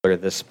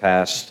This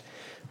past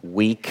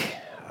week,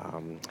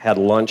 had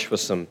lunch with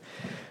some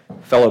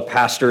fellow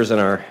pastors in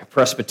our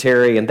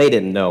presbytery, and they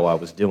didn't know I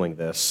was doing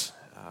this,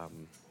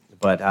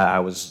 but I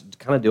was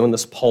kind of doing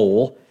this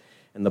poll,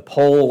 and the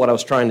poll, what I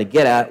was trying to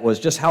get at was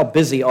just how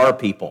busy are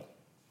people?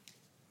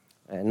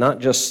 And not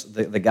just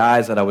the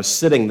guys that I was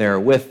sitting there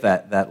with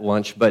that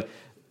lunch, but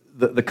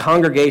the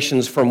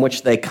congregations from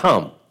which they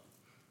come.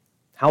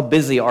 How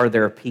busy are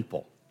their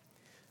people?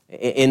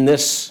 In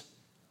this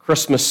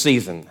Christmas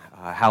season,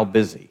 how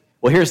busy?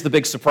 Well, here's the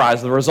big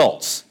surprise, the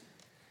results.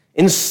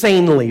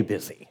 Insanely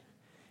busy.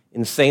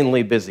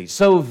 Insanely busy.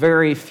 So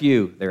very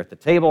few there at the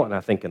table, and I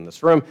think in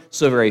this room,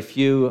 so very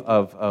few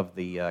of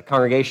the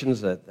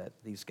congregations that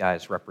these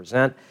guys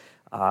represent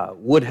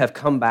would have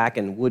come back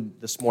and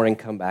would this morning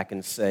come back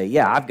and say,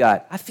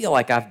 yeah, I feel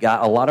like I've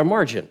got a lot of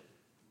margin.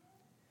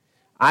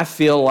 I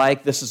feel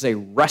like this is a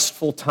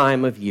restful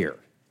time of year.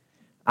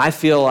 I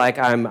feel like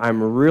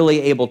I'm really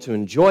able to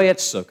enjoy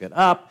it, soak it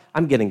up.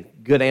 I'm getting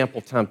good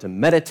ample time to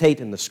meditate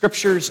in the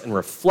Scriptures and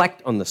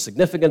reflect on the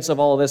significance of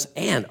all of this.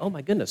 And, oh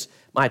my goodness,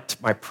 my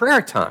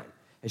prayer time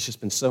has just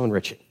been so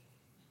enriching.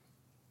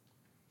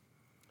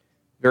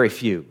 Very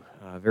few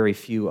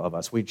of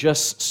us. We're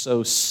just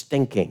so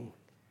stinking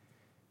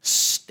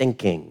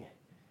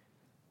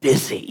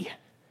busy.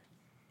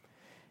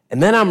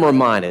 And then I'm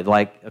reminded,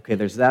 okay,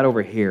 there's that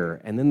over here,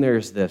 and then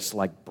there's this,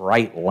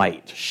 bright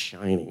light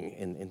shining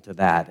into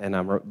that. And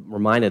I'm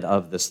reminded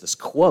of this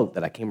quote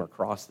that I came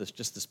across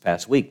just this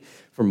past week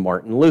from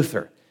Martin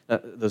Luther.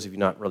 Those of you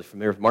not really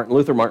familiar with Martin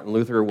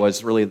Luther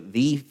was really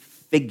the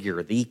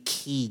figure, the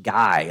key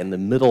guy in the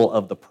middle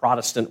of the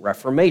Protestant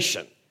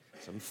Reformation,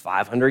 some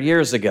 500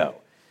 years ago.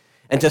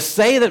 And to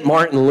say that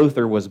Martin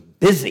Luther was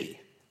busy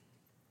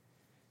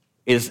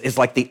is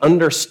like the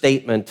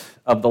understatement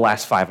of the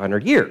last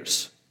 500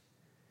 years.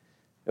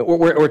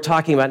 We're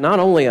talking about not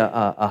only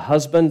a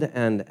husband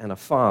and a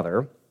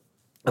father,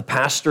 a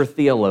pastor,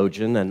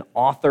 theologian, an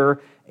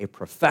author, a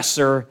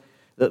professor,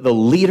 the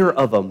leader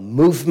of a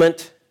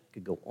movement.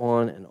 Could go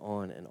on and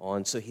on and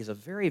on. So he's a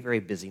very, very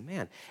busy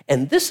man.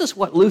 And this is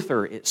what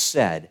Luther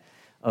said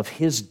of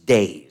his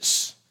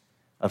days,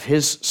 of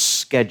his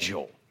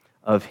schedule,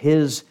 of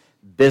his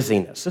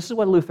busyness. This is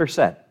what Luther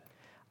said.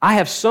 I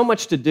have so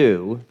much to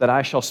do that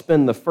I shall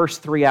spend the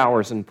first 3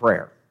 hours in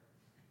prayer.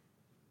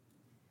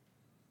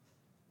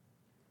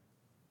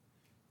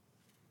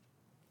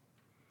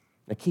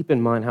 Now, keep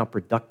in mind how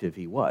productive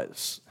he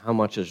was. How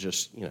much is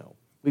just,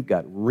 we've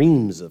got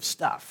reams of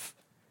stuff.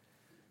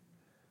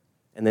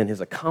 And then his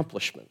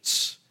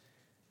accomplishments.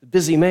 A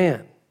busy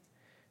man.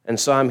 And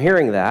so I'm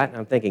hearing that, and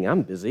I'm thinking,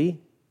 I'm busy.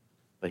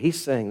 But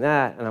he's saying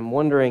that, and I'm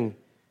wondering,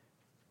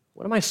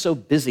 what am I so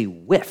busy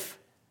with?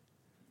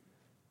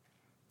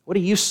 What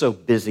are you so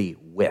busy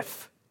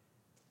with?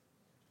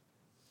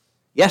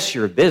 Yes,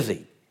 you're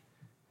busy.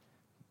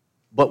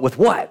 But with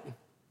what?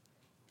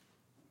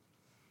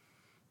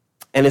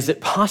 And is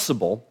it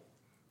possible,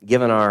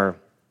 given our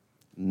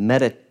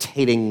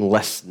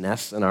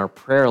meditatinglessness and our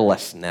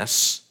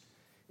prayerlessness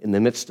in the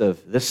midst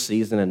of this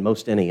season and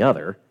most any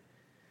other,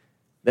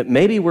 that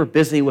maybe we're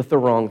busy with the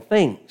wrong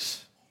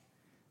things?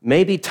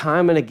 Maybe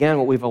time and again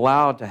what we've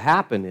allowed to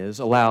happen is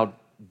allowed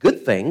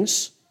good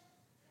things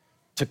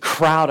to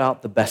crowd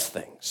out the best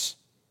things.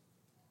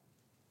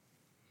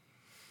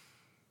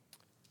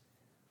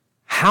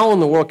 How in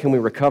the world can we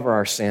recover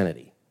our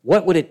sanity?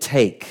 What would it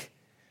take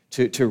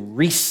to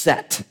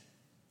reset?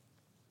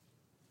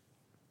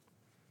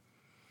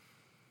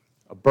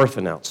 A birth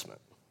announcement.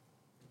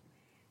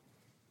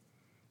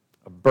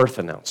 A birth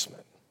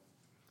announcement.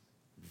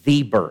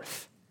 The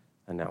birth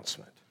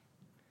announcement.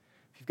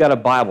 If you've got a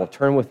Bible,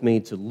 turn with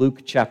me to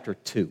Luke chapter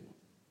 2.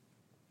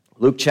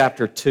 Luke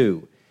chapter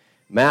 2.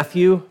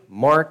 Matthew,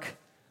 Mark,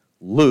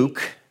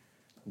 Luke,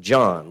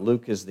 John.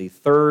 Luke is the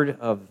third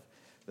of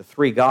the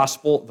four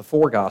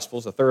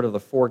Gospels, the third of the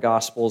four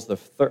Gospels, the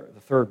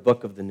third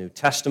book of the New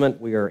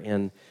Testament. We are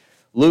in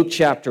Luke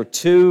chapter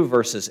 2,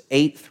 verses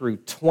 8 through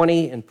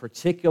 20 in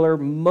particular,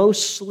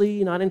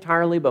 mostly, not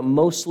entirely, but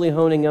mostly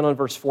honing in on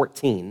verse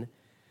 14.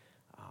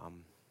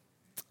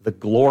 The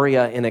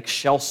Gloria in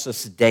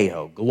Excelsis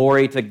Deo,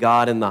 glory to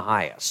God in the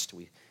highest.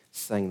 We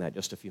sang that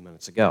just a few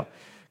minutes ago. I'm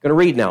going to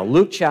read now,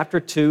 Luke chapter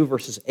 2,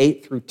 verses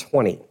 8 through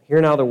 20. Hear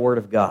now the word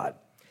of God.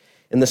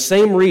 In the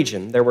same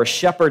region, there were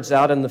shepherds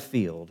out in the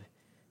field,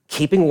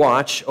 keeping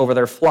watch over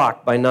their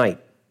flock by night.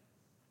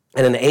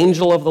 And an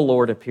angel of the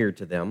Lord appeared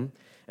to them,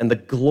 and the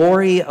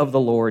glory of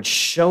the Lord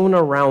shone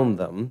around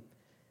them,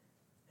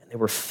 and they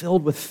were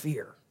filled with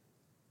fear.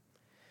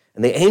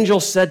 And the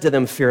angel said to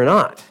them, "Fear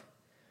not,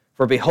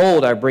 for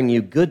behold, I bring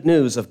you good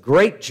news of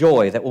great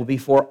joy that will be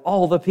for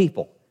all the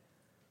people.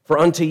 For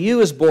unto you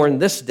is born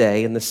this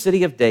day in the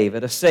city of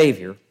David a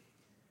Savior,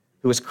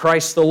 who is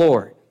Christ the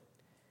Lord.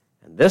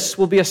 And this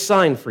will be a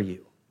sign for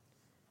you.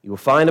 You will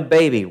find a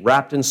baby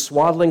wrapped in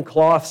swaddling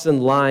cloths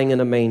and lying in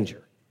a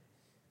manger."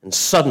 And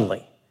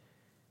suddenly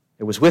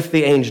there was with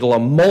the angel a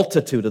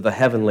multitude of the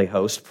heavenly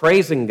host,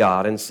 praising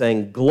God and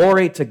saying,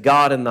 "Glory to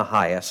God in the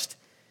highest,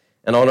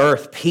 and on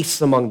earth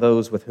peace among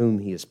those with whom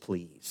he is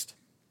pleased."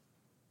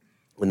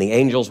 When the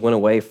angels went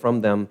away from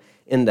them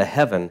into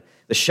heaven,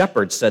 the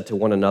shepherds said to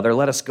one another,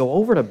 "Let us go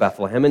over to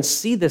Bethlehem and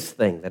see this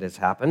thing that has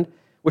happened,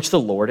 which the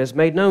Lord has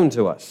made known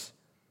to us."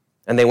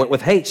 And they went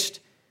with haste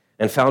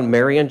and found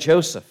Mary and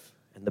Joseph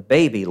and the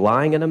baby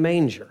lying in a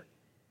manger.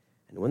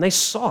 And when they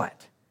saw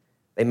it,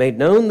 they made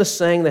known the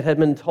saying that had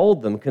been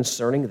told them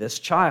concerning this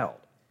child.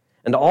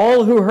 And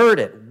all who heard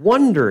it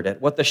wondered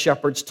at what the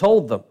shepherds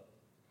told them.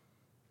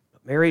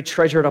 But Mary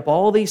treasured up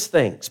all these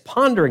things,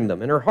 pondering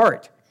them in her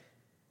heart.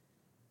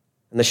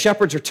 And the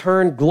shepherds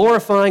returned,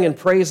 glorifying and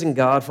praising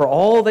God for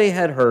all they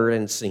had heard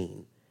and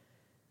seen,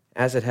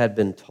 as it had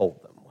been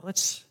told them. Well,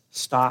 let's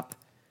stop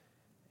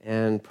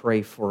and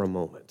pray for a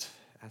moment,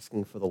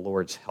 asking for the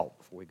Lord's help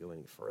before we go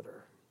any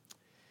further.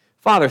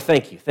 Father,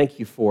 thank you. Thank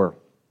you for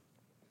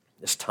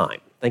this time.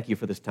 Thank you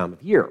for this time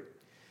of year.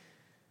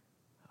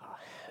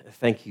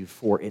 Thank you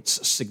for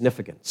its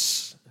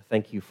significance.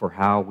 Thank you for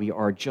how we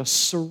are just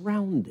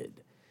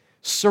surrounded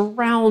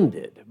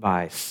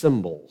by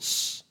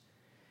symbols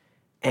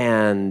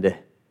and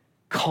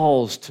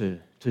calls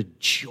to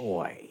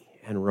joy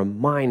and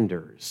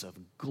reminders of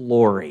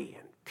glory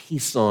and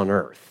peace on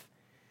earth.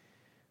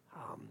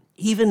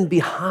 Even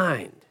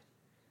behind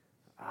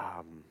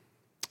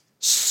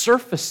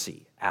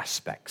surfacey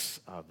aspects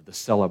of the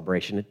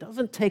celebration, it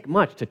doesn't take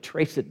much to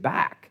trace it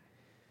back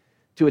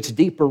to its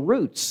deeper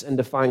roots and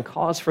to find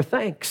cause for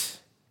thanks.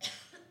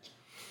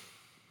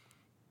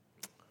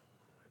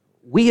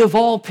 We of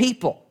all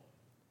people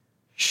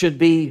should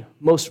be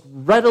most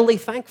readily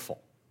thankful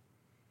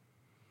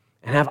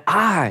and have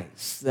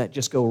eyes that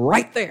just go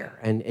right there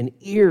and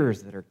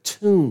ears that are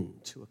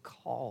tuned to a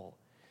call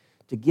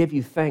to give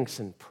you thanks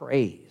and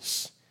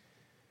praise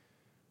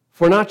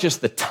for not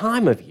just the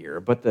time of year,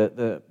 but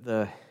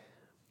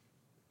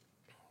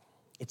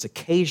its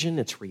occasion,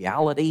 its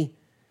reality,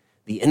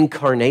 the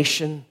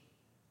incarnation,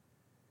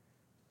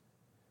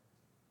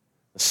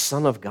 the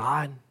Son of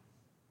God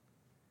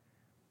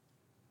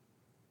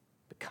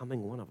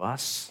becoming one of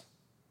us.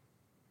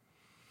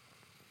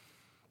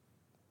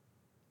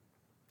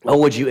 Oh,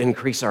 would you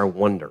increase our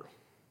wonder,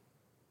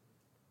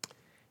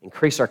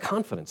 increase our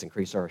confidence,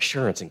 increase our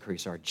assurance,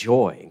 increase our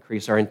joy,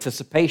 increase our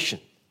anticipation.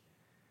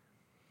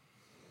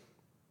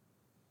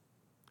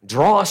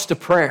 Draw us to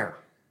prayer,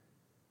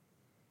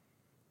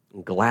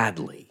 and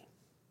gladly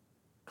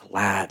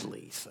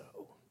so.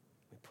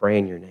 We pray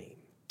in your name.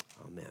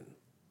 Amen.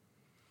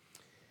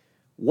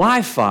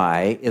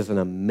 Wi-Fi is an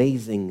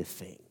amazing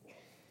thing,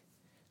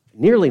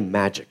 nearly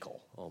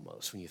magical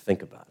almost when you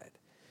think about it.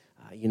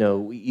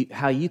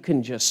 How you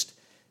can just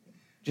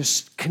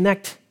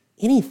connect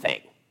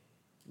anything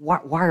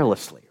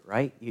wirelessly,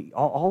 right?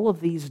 All of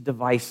these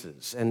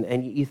devices,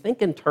 and you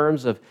think in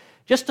terms of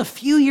just a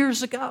few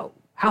years ago,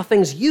 how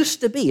things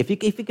used to be. If you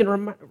can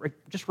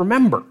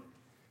remember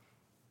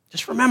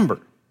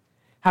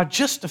how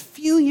just a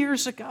few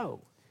years ago,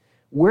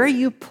 where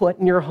you put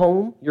in your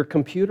home, your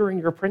computer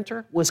and your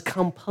printer was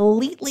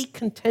completely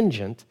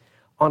contingent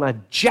on a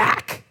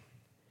jack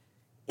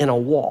in a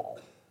wall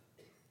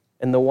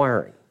and the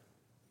wiring.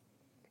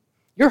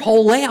 Your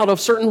whole layout of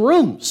certain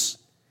rooms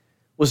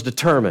was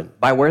determined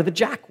by where the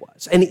jack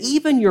was. And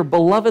even your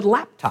beloved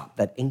laptop,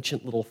 that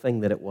ancient little thing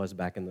that it was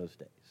back in those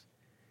days,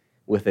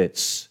 with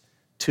its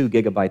 2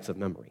 gigabytes of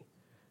memory.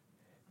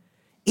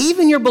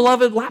 Even your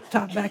beloved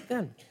laptop back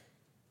then,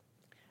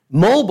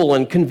 mobile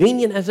and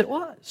convenient as it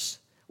was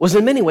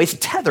in many ways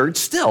tethered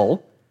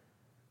still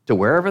to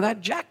wherever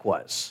that jack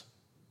was,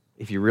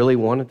 if you really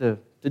wanted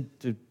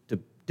to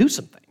do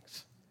some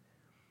things.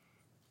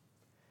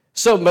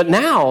 So, but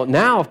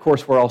now, of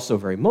course, we're also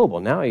very mobile.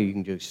 Now you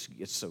can just,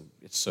 it's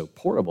so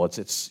portable.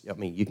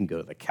 You can go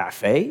to the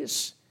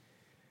cafes.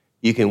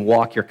 You can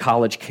walk your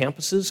college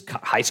campuses,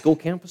 high school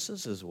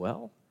campuses as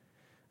well.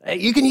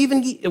 You can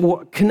even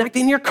connect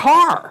in your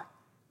car,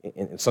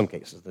 in some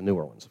cases, the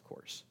newer ones, of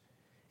course.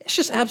 It's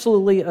just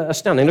absolutely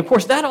astounding. And of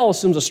course, that all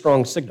assumes a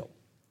strong signal.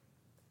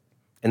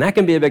 And that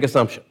can be a big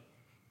assumption.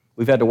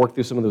 We've had to work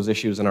through some of those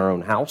issues in our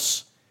own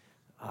house,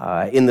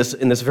 in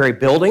this very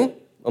building,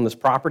 on this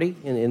property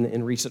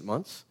in recent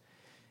months.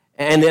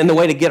 And the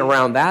way to get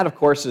around that, of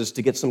course, is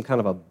to get some kind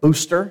of a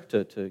booster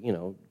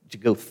to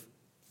go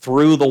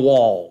through the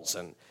walls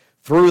and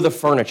through the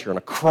furniture and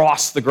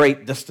across the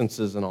great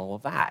distances and all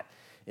of that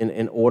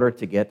in order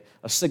to get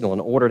a signal, in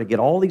order to get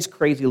all these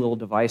crazy little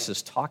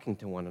devices talking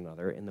to one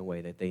another in the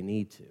way that they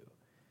need to.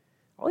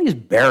 All these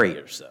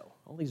barriers, though,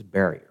 all these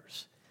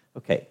barriers.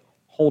 Okay,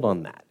 hold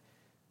on that.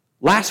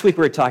 Last week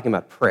we were talking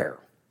about prayer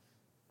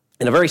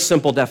and a very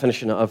simple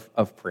definition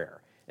of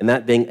prayer, and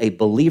that being a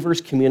believer's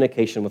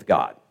communication with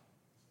God.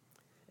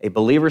 A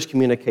believer's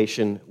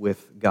communication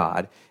with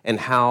God, and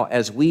how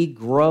as we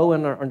grow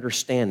in our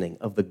understanding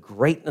of the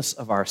greatness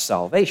of our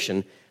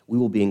salvation, we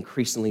will be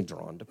increasingly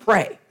drawn to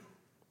pray.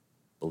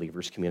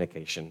 Believer's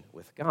communication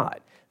with God.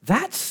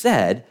 That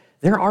said,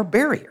 there are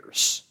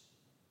barriers.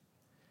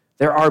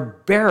 There are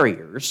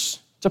barriers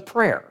to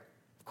prayer.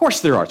 Of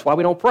course there are. It's why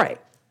we don't pray.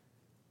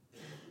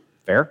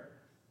 Fair?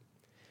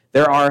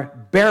 There are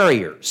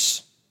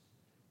barriers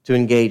to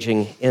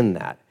engaging in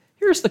that.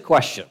 Here's the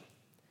question.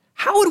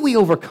 How would we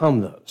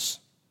overcome those?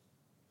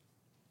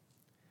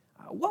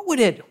 What would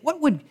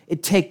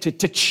it take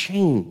to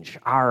change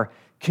our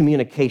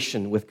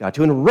communication with God,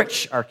 to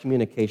enrich our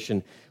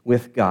communication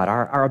with God,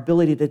 our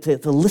ability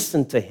to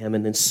listen to Him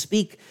and then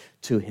speak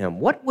to Him?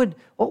 What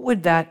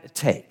would that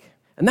take?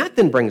 And that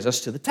then brings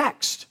us to the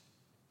text.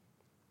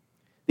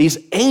 These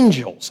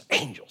angels,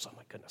 oh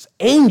my goodness,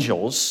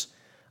 angels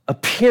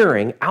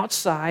appearing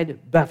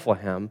outside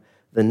Bethlehem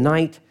the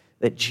night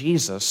that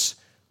Jesus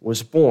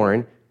was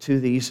born to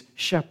these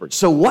shepherds.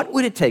 So what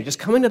would it take, just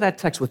coming to that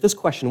text with this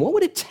question, what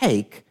would it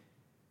take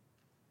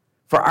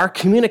for our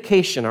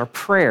communication, our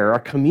prayer, our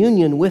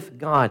communion with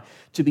God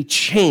to be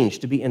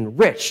changed, to be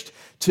enriched,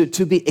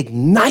 to be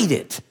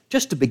ignited,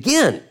 just to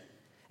begin,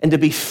 and to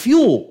be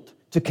fueled,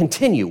 to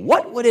continue?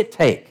 What would it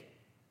take?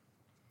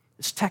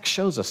 This text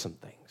shows us some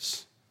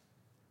things.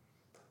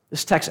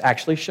 This text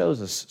actually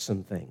shows us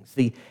some things.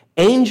 The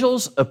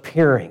angels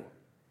appearing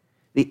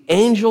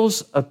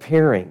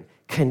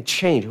can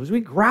change. As we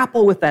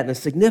grapple with that and the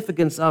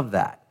significance of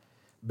that,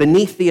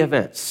 beneath the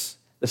events,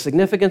 the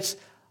significance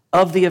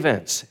of the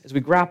events, as we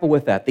grapple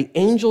with that, the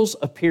angels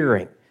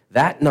appearing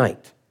that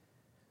night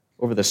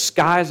over the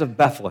skies of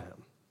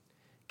Bethlehem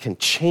can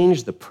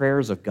change the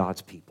prayers of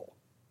God's people.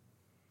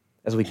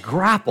 As we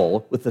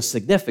grapple with the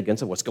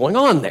significance of what's going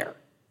on there.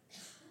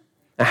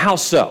 Now, how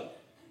so?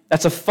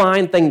 That's a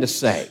fine thing to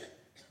say.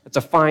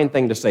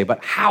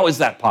 But how is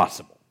that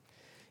possible?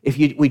 If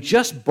we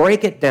just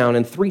break it down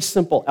in three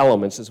simple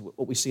elements, is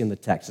what we see in the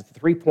text. It's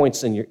 3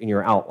 points in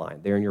your outline,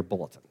 there in your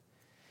bulletin.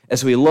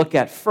 As we look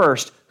at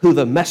first who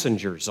the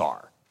messengers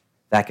are,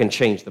 that can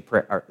change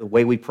the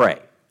way we pray.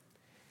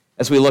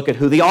 As we look at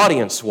who the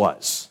audience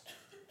was,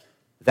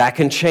 that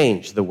can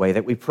change the way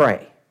that we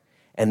pray.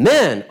 And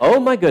then, oh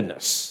my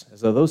goodness,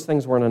 as though those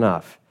things weren't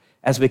enough,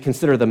 as we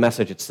consider the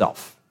message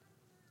itself.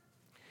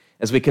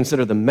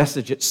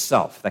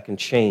 That can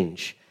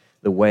change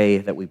the way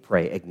that we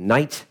pray.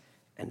 Ignite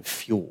and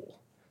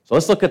fuel. So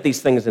let's look at these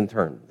things in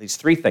turn. These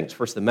three things.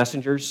 First, the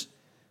messengers,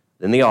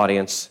 then the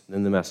audience,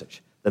 then the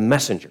message. The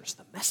messengers,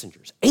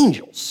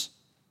 angels.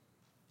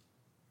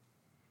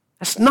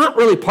 That's not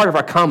really part of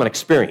our common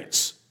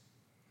experience.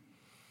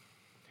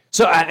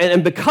 So,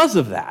 and because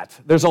of that,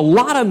 there's a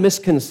lot of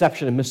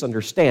misconception and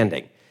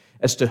misunderstanding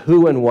as to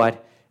who and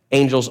what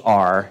angels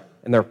are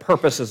and their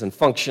purposes and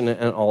function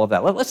and all of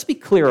that. Let's be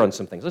clear on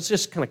some things. Let's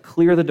just kind of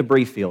clear the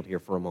debris field here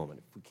for a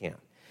moment, if we can.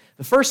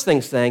 The first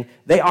thing saying,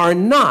 they are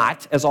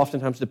not, as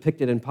oftentimes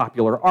depicted in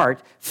popular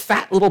art,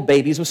 fat little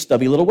babies with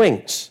stubby little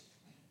wings.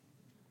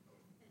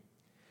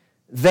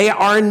 They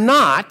are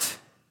not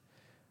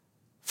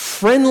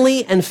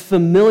friendly and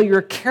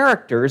familiar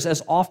characters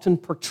as often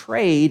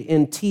portrayed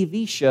in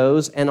TV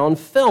shows and on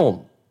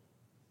film.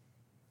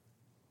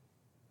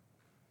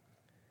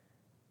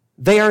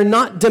 They are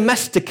not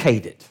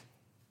domesticated.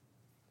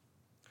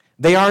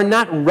 They are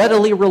not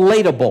readily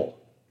relatable.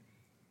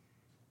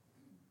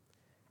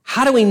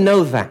 How do we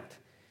know that?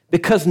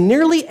 Because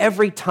nearly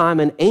every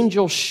time an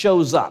angel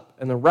shows up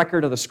in the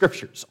record of the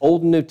Scriptures,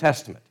 Old and New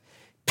Testament,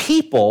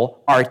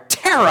 people are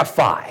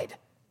terrified.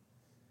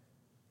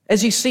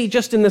 As you see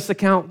just in this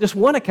account, just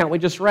one account we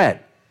just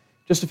read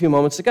just a few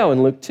moments ago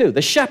in Luke 2.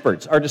 The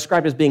shepherds are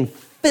described as being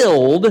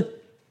filled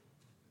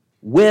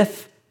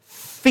with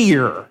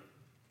fear.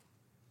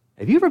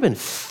 Have you ever been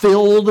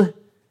filled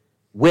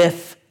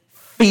with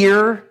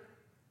fear?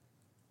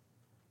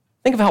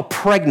 Think of how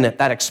pregnant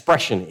that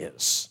expression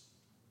is.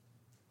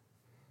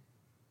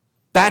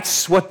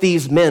 That's what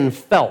these men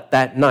felt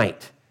that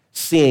night,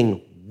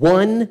 seeing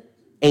one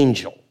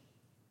angel.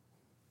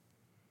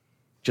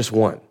 Just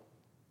one.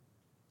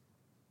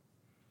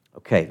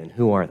 Okay, then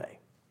who are they?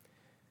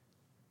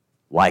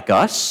 Like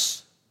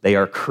us, they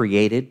are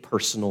created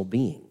personal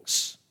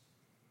beings.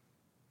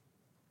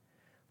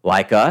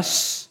 Like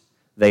us,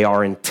 they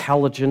are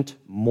intelligent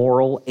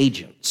moral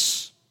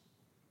agents.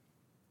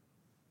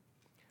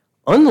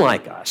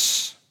 Unlike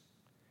us,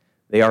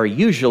 they are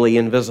usually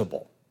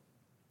invisible,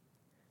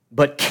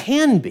 but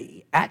can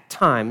be, at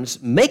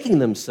times, making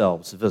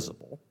themselves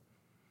visible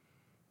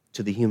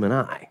to the human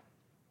eye,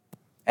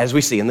 as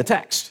we see in the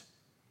text.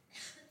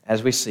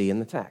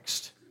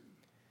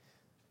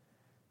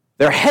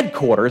 Their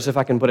headquarters, if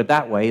I can put it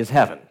that way, is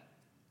heaven.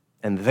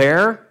 And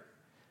there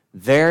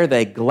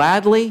they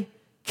gladly,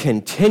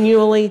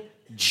 continually,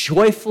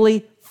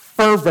 joyfully,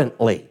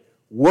 fervently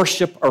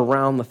worship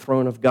around the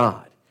throne of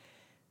God.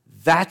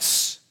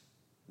 That's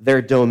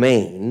their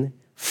domain.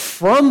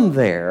 From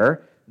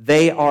there,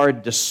 they are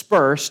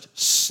dispersed,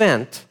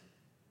 sent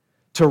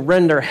to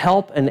render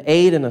help and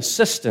aid and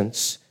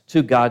assistance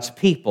to God's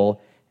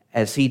people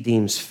as He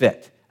deems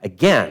fit.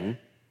 Again,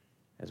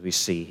 as we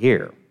see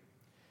here.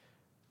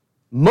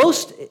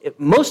 Most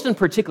in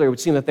particular, it would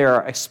seem that they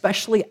are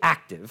especially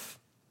active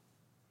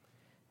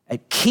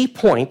at key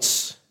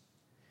points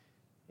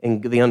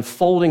in the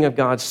unfolding of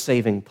God's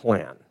saving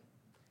plan.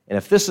 And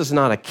if this is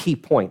not a key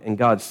point in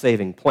God's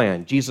saving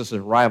plan, Jesus'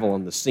 arrival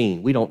on the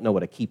scene, we don't know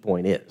what a key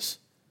point is.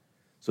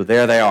 So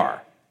there they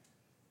are.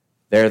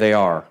 There they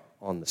are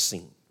on the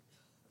scene.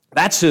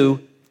 That's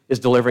who is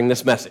delivering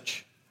this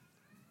message?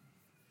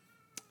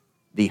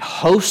 The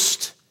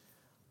host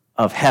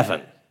of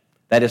heaven.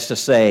 That is to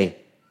say,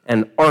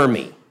 an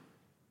army.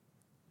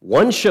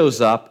 One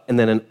shows up, and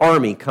then an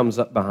army comes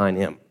up behind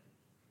him.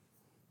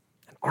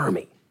 An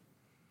army.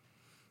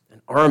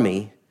 An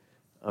army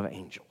of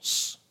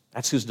angels.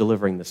 That's who's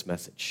delivering this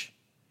message.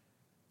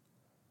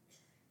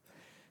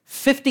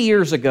 50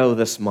 years ago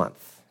this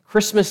month,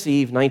 Christmas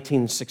Eve,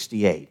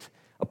 1968,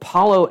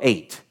 Apollo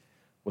 8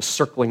 was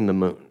circling the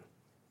moon.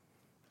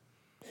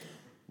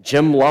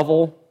 Jim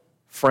Lovell,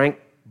 Frank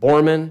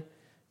Borman,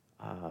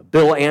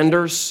 Bill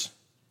Anders,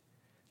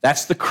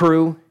 that's the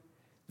crew.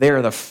 They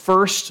are the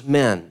first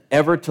men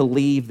ever to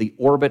leave the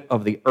orbit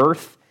of the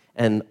Earth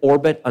and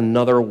orbit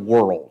another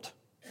world.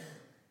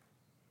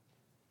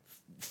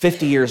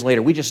 50 years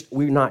later,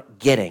 we're not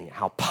getting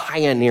how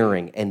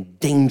pioneering and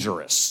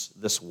dangerous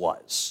this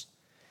was.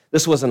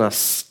 This was an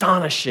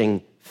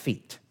astonishing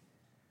feat.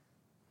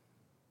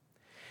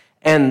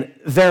 And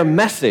their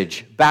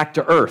message back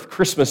to Earth,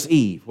 Christmas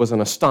Eve, was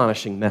an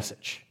astonishing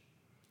message.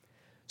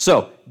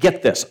 So,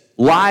 get this,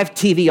 live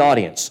TV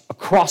audience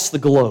across the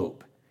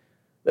globe.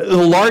 The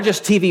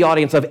largest TV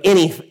audience of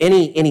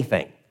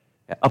anything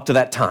up to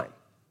that time.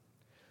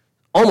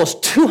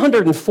 Almost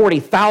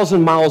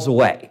 240,000 miles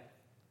away.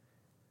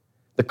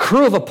 The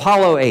crew of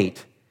Apollo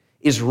 8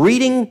 is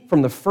reading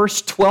from the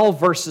first 12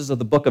 verses of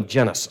the book of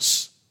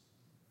Genesis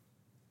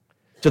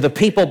to the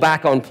people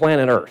back on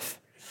planet Earth.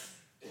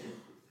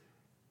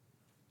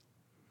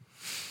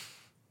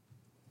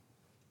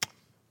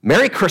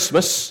 Merry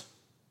Christmas,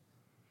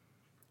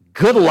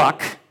 good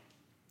luck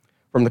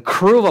from the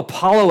crew of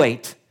Apollo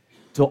 8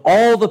 to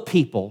all the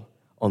people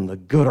on the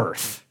good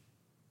earth.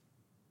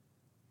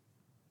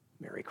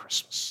 Merry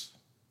Christmas.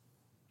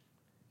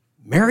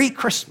 Merry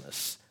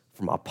Christmas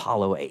from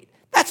Apollo 8.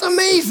 That's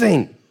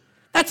amazing.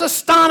 That's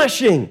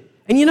astonishing.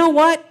 And you know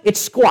what? It's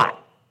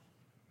squat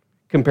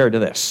compared to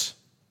this.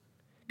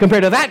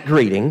 Compared to that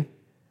greeting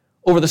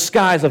over the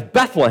skies of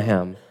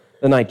Bethlehem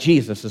the night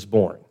Jesus is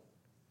born.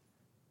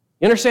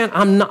 You understand?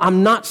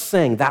 I'm not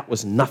saying that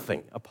was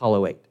nothing,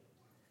 Apollo 8.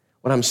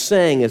 What I'm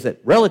saying is that,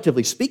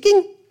 relatively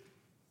speaking,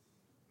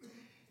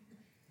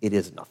 it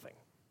is nothing.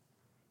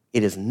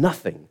 It is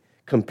nothing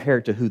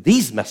compared to who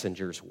these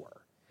messengers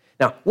were.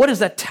 Now, what does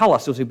that tell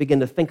us as we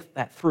begin to think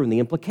that through and the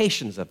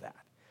implications of that?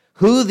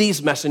 Who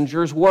these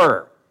messengers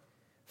were.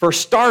 For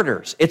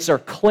starters, it's a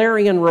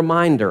clarion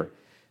reminder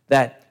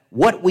that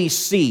what we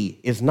see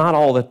is not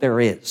all that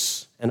there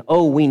is. And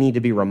we need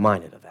to be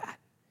reminded of that.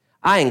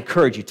 I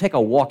encourage you, take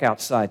a walk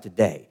outside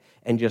today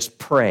and just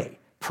pray,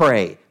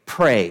 pray,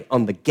 pray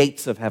on the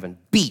gates of heaven.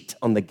 Beat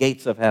on the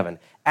gates of heaven,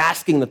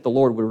 asking that the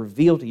Lord would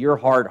reveal to your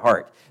hard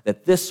heart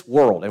that this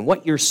world and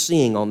what you're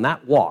seeing on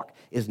that walk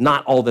is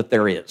not all that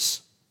there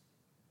is.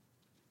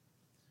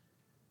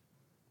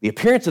 The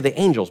appearance of the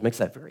angels makes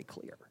that very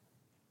clear,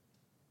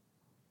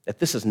 that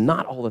this is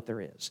not all that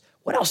there is.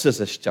 What else does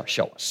this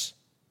show us?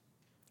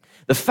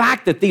 The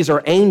fact that these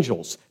are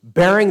angels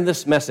bearing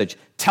this message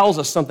tells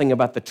us something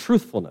about the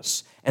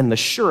truthfulness and the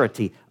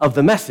surety of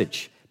the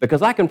message.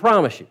 Because I can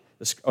promise you,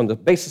 on the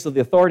basis of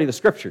the authority of the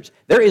Scriptures,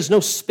 there is no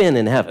spin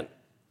in heaven.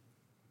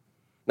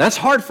 Now, that's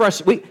hard for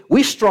us.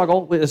 We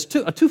struggle with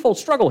a twofold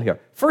struggle here.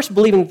 First,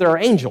 believing that there are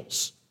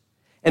angels,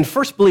 and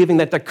first believing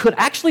that there could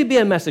actually be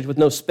a message with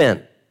no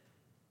spin.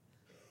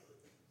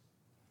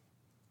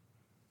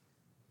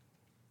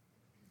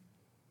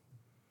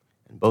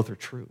 And both are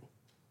true.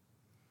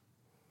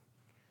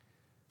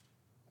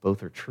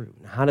 Both are true.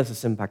 Now, how does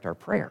this impact our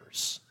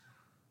prayers?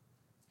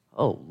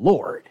 Oh,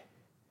 Lord,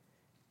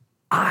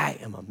 I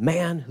am a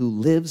man who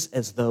lives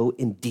as though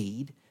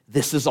indeed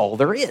this is all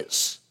there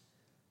is.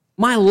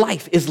 My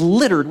life is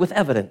littered with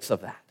evidence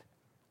of that.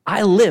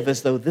 I live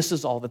as though this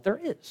is all that there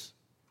is.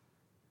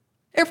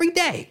 Every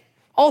day,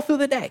 all through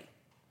the day.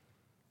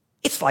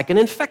 It's like an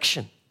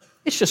infection.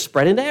 It's just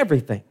spread into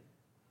everything.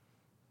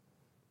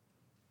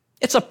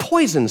 It's a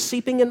poison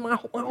seeping in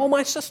all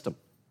my system.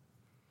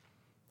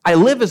 I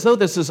live as though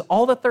this is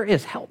all that there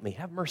is. Help me.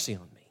 Have mercy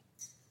on me.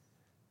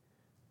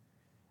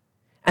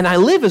 And I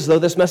live as though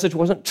this message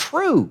wasn't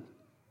true.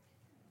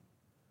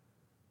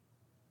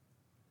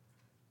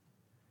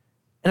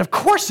 And of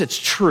course it's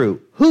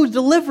true. Who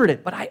delivered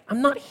it? But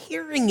I'm not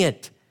hearing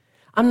it.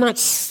 I'm not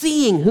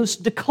seeing who's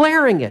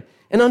declaring it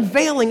and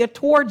unveiling it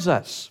towards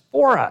us,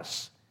 for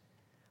us.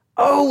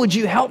 Oh, would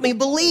you help me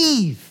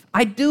believe?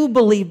 I do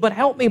believe, but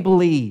help me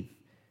believe.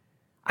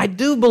 I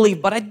do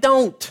believe, but I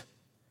don't.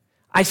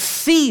 I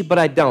see, but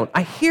I don't.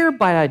 I hear,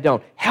 but I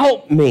don't.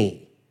 Help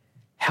me.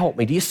 Help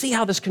me. Do you see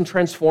how this can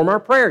transform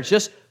our prayers?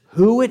 Just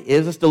who it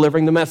is that's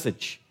delivering the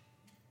message.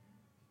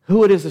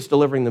 Who it is that's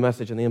delivering the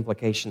message and the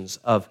implications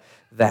of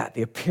that.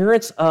 The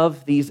appearance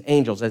of these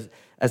angels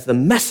as the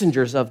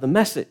messengers of the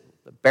message,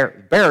 the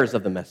bearers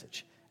of the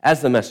message,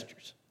 as the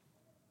messengers,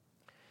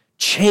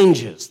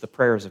 changes the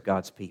prayers of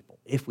God's people,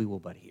 if we will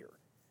but hear.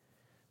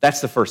 That's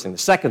the first thing. The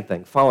second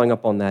thing, following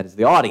up on that, is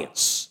the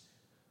audience.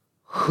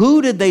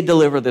 Who did they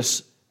deliver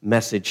this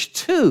message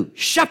to?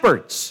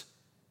 Shepherds.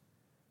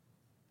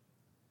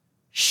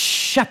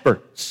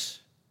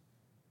 Shepherds.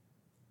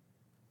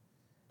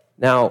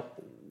 Now,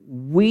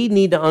 we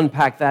need to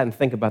unpack that and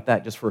think about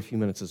that just for a few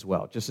minutes as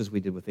well, just as we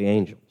did with the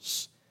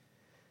angels.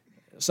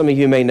 Some of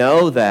you may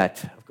know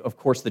that, of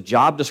course, the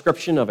job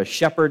description of a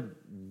shepherd,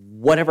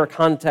 whatever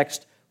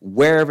context,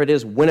 wherever it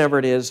is, whenever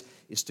it is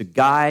to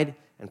guide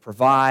and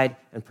provide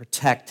and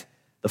protect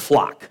the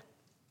flock.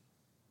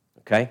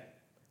 Okay?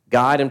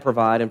 Guide and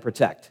provide and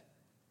protect.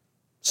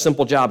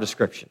 Simple job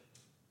description.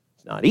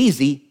 It's not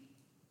easy,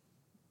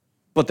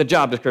 but the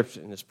job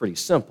description is pretty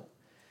simple.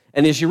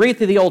 And as you read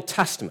through the Old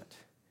Testament,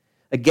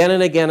 again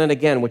and again and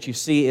again, what you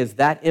see is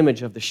that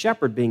image of the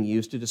shepherd being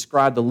used to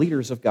describe the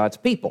leaders of God's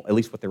people, at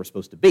least what they were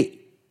supposed to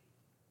be.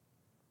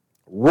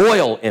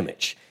 Royal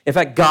image. In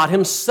fact, God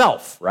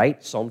himself,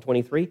 right? Psalm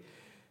 23.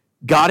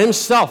 God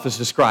himself is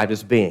described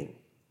as being,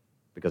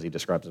 because he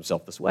describes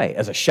himself this way,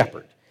 as a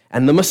shepherd.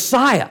 And the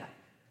Messiah,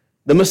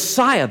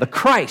 the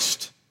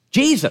Christ,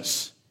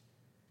 Jesus,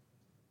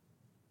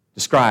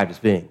 described as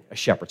being a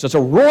shepherd. So it's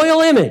a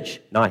royal image,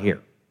 not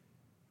here.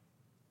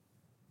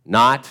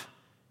 Not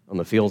on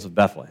the fields of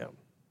Bethlehem.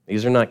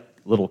 These are not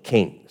little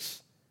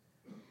kings.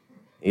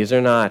 These are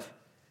not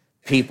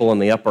people in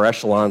the upper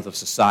echelons of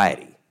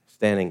society,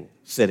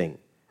 sitting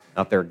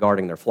out there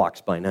guarding their flocks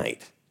by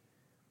night.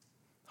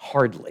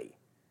 Hardly.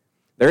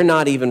 They're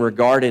not even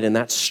regarded in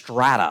that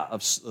strata of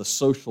the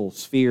social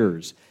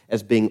spheres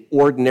as being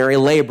ordinary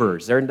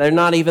laborers. They're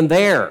not even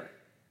there.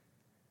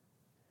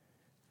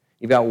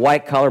 You've got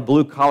white collar,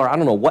 blue collar, I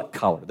don't know what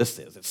color this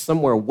is. It's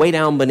somewhere way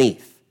down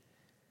beneath.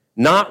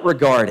 Not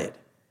regarded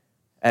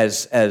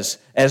as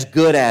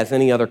good as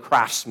any other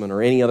craftsman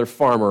or any other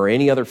farmer or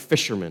any other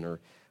fisherman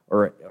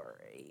or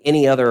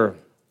any other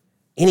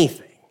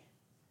anything.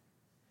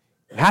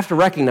 You have to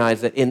recognize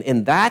that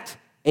in that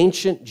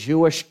ancient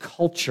Jewish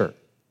culture,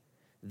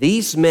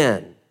 these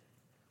men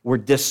were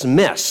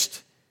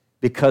dismissed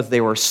because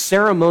they were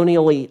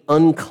ceremonially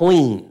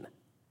unclean,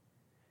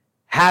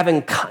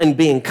 having and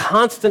being in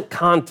constant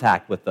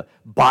contact with the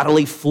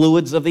bodily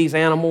fluids of these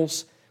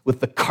animals, with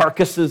the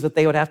carcasses that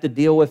they would have to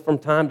deal with from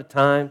time to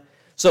time.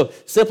 So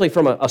simply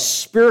from a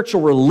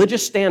spiritual,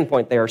 religious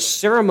standpoint, they are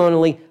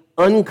ceremonially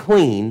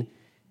unclean.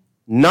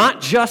 Not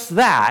just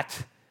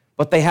that,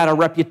 but they had a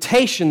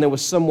reputation that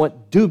was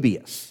somewhat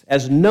dubious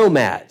as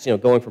nomads,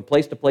 going from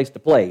place to place to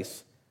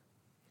place,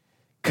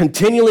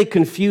 continually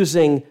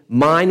confusing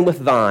mine with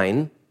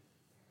thine,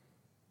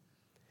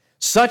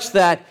 such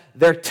that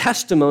their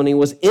testimony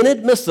was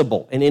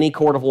inadmissible in any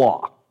court of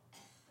law.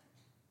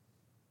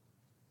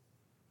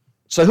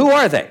 So who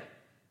are they?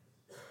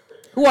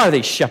 Who are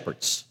these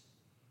shepherds?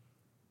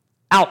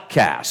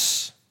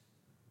 Outcasts,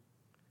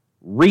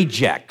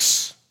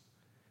 rejects,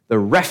 the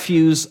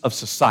refuse of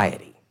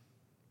society.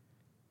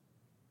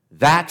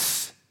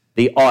 That's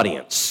the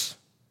audience.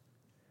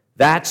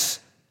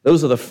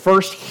 Those are the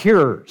first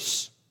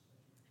hearers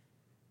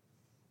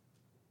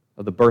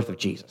of the birth of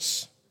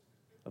Jesus,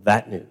 of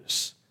that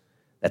news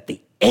that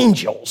the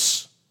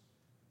angels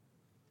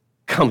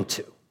come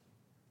to.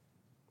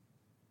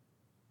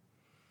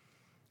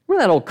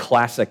 Remember that old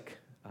classic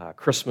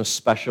Christmas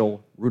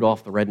special,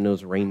 Rudolph the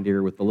Red-Nosed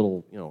Reindeer, with the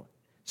little,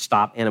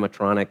 stop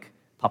animatronic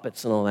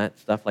puppets and all that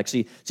stuff?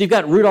 So you've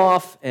got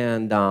Rudolph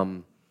and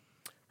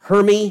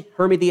Hermie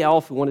the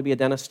elf, who wanted to be a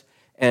dentist,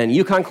 and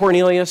Yukon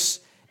Cornelius,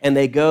 and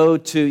they go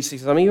to, see,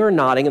 some of you are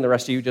nodding and the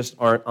rest of you just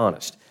aren't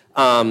honest.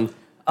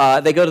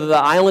 They go to the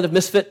Island of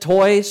Misfit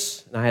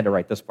Toys, and I had to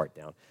write this part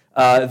down.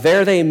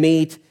 There they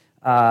meet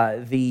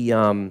what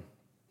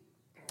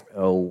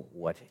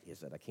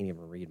is it? I can't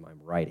even read my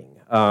writing.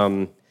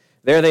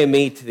 There they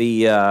meet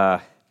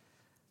the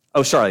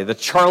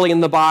Charlie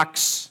in the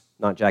Box,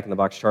 not Jack in the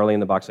Box, Charlie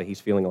in the Box, so he's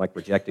feeling like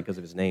rejected because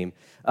of his name,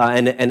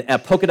 and a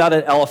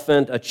polka-dotted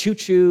elephant, a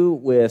choo-choo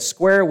with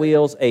square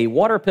wheels, a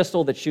water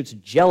pistol that shoots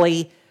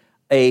jelly,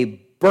 a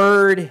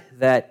bird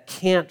that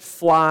can't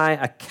fly,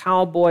 a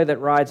cowboy that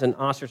rides an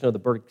ostrich. No, the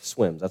bird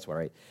swims, that's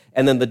right.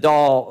 And then the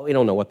doll, we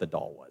don't know what the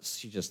doll was.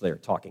 She's just there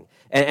talking.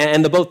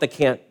 And the boat that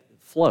can't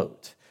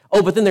float.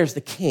 Oh, but then there's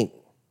the king.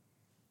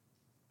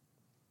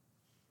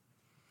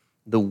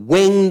 The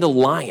winged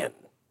lion,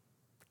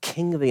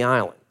 king of the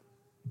island.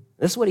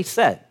 This is what he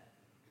said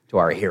to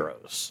our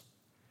heroes.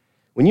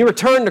 When you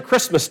return to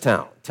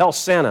Christmastown, tell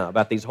Santa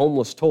about these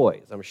homeless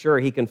toys. I'm sure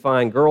he can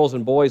find girls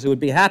and boys who would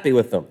be happy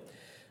with them.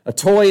 A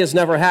toy is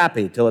never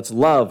happy till it's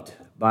loved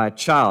by a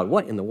child.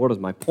 What in the world is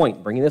my point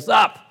in bringing this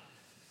up?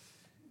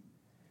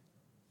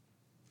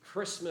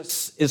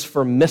 Christmas is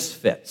for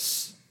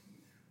misfits,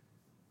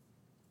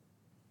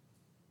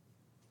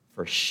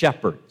 for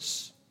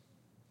shepherds,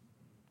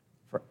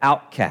 for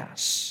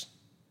outcasts,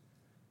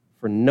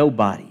 for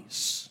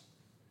nobodies,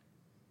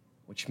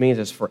 which means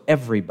it's for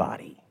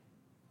everybody,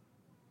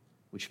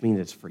 which means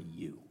it's for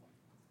you.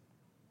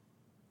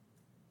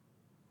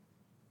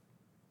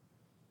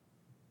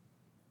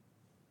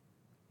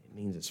 It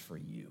means it's for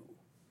you.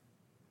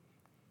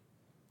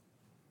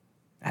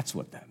 That's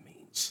what that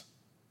means.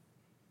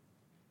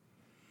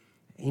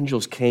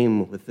 Angels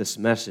came with this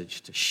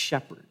message to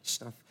shepherds.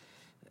 Now,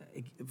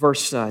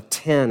 verse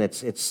 10,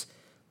 it's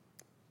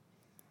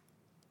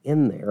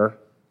in there.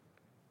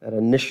 that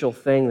initial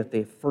thing that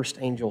the first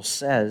angel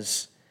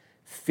says,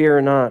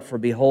 "Fear not, for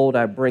behold,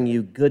 I bring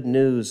you good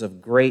news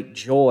of great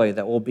joy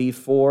that will be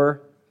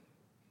for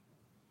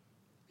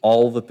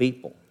all the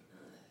people."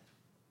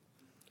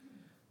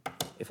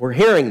 If we're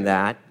hearing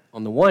that,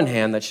 on the one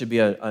hand, that should be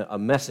a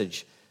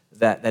message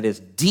that is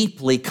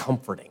deeply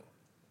comforting,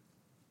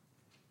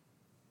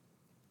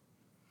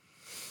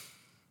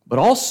 but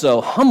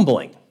also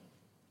humbling,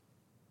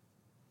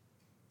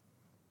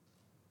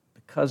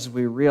 because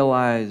we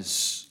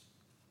realize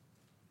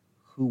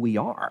who we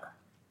are,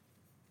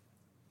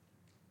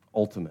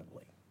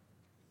 ultimately,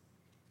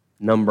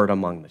 numbered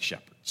among the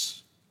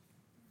shepherds.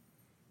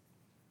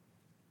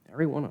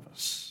 Every one of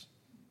us,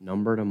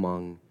 numbered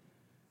among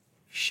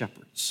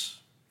shepherds.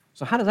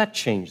 So how does that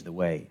change the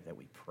way that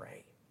we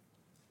pray?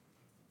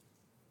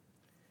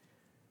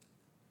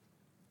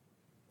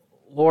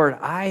 Lord,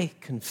 I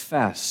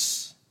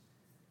confess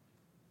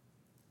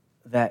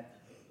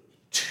that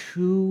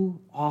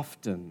too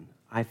often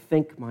I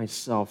think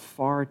myself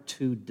far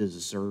too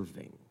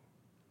deserving.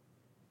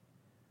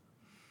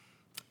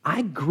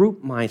 I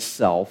group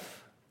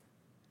myself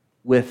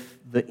with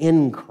the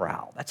in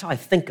crowd. That's how I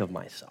think of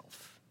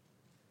myself.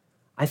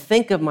 I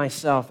think of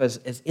myself as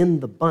in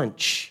the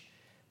bunch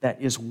that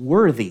is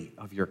worthy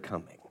of your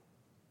coming.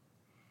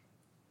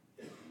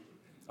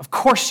 Of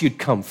course you'd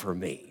come for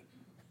me.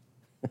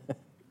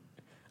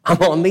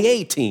 I'm on the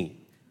A team.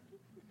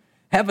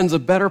 Heaven's a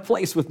better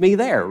place with me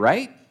there,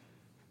 right?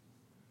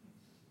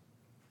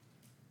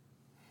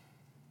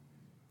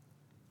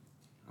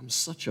 I'm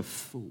such a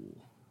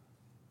fool.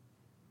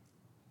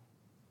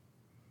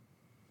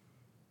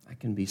 I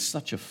can be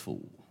such a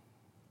fool.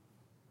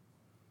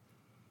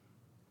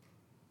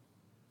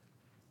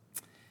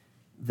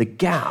 The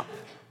gap,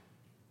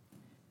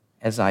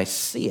 as I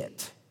see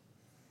it,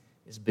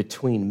 is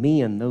between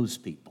me and those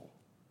people.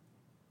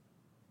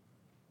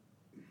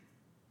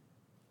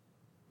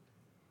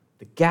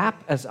 The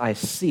gap, as I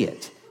see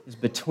it, is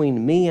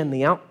between me and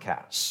the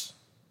outcasts.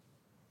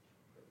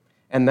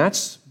 And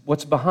that's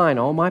what's behind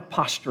all my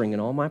posturing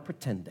and all my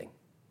pretending.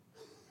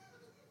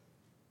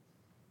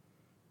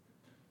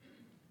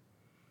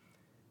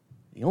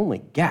 The only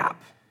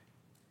gap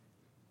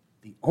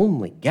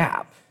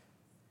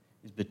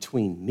is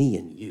between me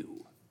and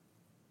you.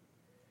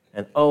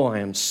 And oh, I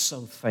am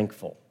so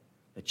thankful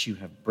that you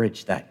have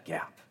bridged that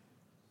gap.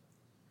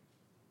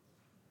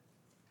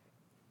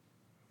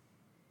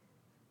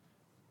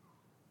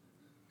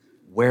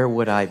 Where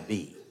would I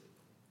be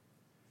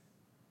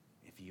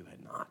if you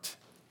had not?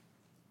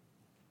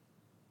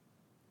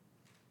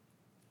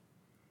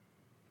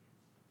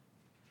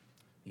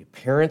 The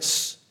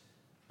appearance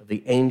of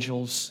the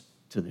angels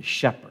to the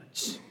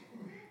shepherds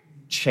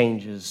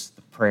changes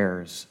the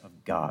prayers of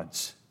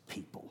God's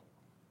people.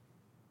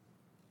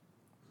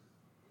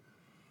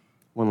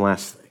 One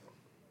last thing.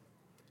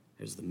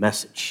 There's the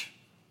message.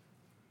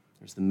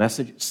 There's the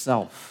message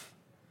itself,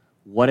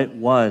 what it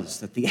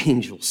was that the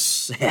angels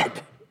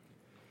said.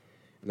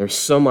 And there's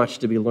so much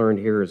to be learned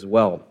here as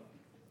well.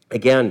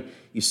 Again,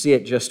 you see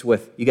it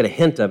you get a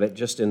hint of it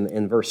just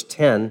in verse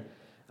 10.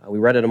 We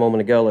read it a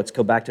moment ago. Let's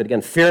go back to it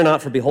again. "Fear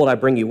not, for behold, I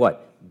bring you"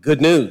 what?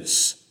 Good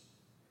news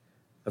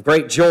of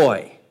great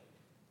joy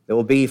that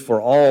will be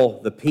for all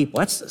the people.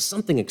 That's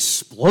something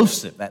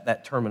explosive,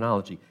 that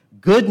terminology.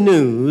 Good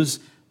news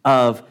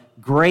of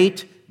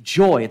great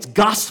joy. It's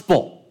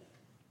gospel.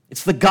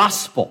 It's the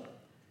gospel.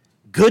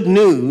 Good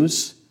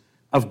news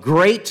of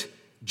great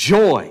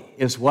joy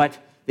is what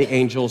the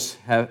angels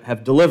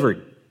have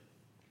delivered.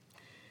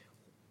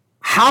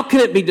 How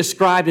can it be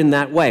described in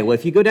that way? Well,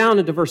 if you go down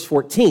into verse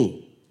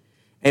 14,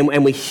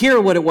 and we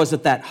hear what it was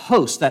that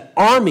host, that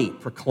army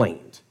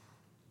proclaimed,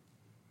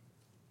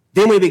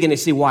 then we begin to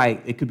see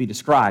why it could be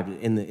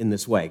described in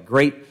this way.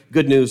 Great,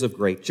 good news of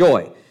great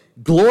joy.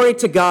 "Glory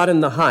to God in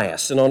the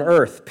highest, and on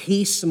earth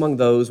peace among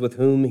those with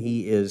whom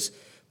he is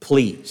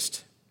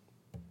pleased."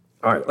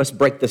 All right, let's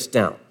break this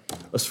down.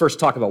 Let's first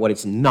talk about what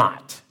it's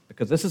not,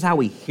 because this is how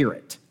we hear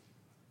it.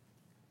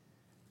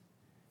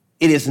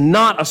 It is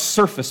not a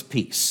surface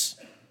peace.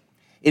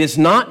 It is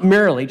not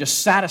merely just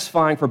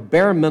satisfying for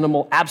bare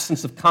minimal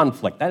absence of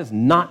conflict. That is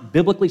not,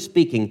 biblically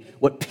speaking,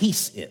 what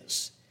peace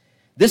is.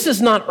 This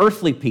is not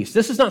earthly peace.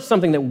 This is not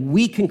something that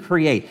we can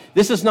create.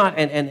 This is not,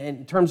 and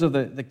in terms of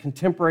the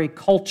contemporary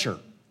culture,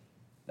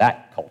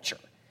 that culture.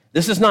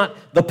 This is not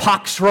the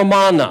Pax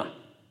Romana,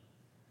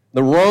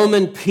 the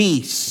Roman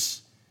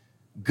peace,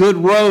 good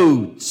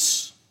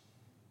roads,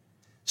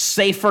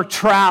 safer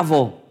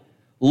travel,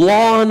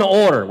 law and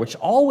order, which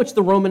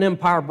the Roman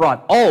Empire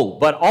brought.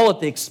 But all at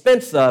the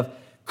expense of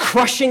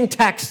crushing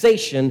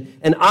taxation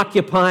and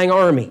occupying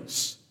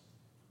armies.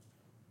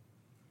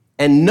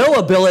 And no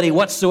ability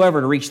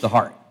whatsoever to reach the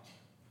heart.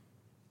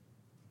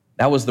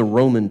 That was the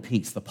Roman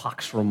peace, the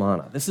Pax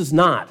Romana. This is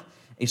not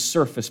a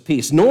surface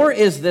peace, nor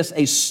is this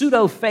a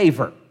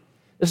pseudo-favor.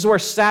 This is where,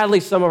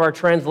 sadly, some of our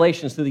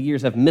translations through the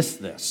years have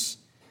missed this.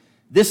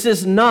 This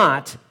is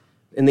not,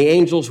 in the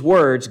angel's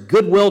words,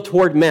 goodwill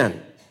toward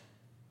men.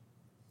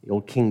 The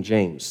old King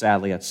James,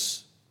 sadly,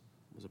 was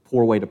a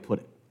poor way to put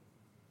it.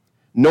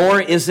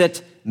 nor is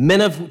it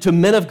to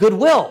men of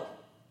goodwill.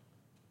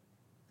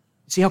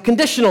 See how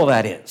conditional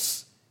that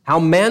is, how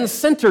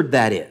man-centered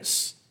that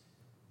is.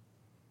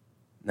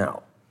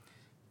 Now,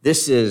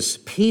 this is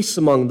peace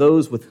among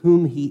those with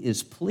whom he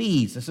is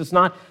pleased. This is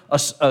not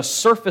a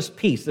surface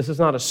peace. This is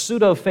not a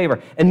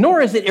pseudo-favor, and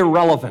nor is it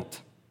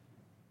irrelevant,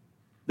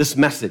 this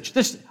message.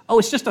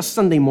 It's just a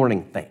Sunday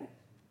morning thing.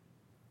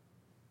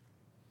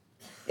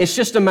 It's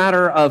just a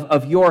matter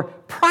of your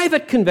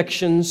private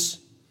convictions,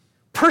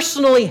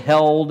 personally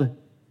held.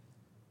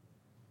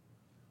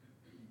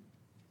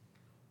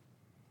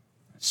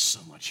 So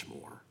much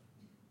more.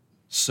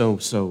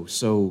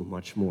 So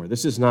much more.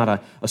 This is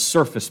not a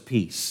surface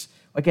peace.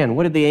 Again,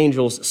 what did the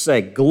angels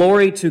say?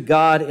 Glory to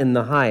God in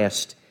the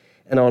highest,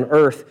 and on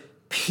earth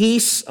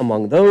peace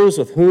among those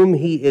with whom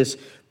he is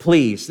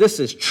pleased. This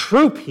is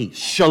true peace,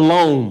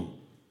 shalom.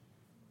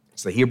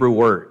 It's the Hebrew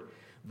word.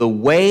 The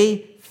way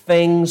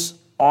things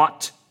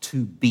ought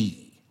to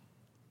be.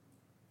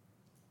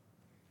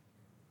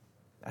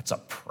 That's a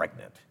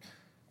pregnant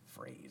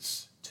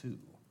phrase, too.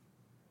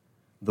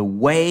 The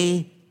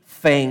way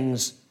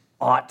things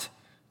ought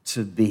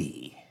to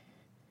be.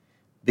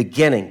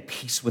 Beginning,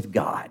 peace with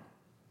God.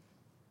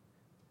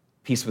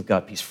 Peace with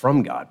God, peace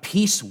from God.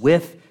 Peace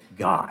with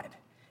God.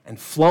 And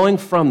flowing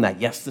from that,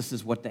 yes, this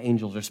is what the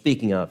angels are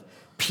speaking of.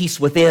 Peace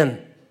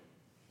within.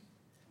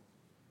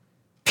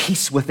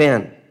 Peace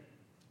within.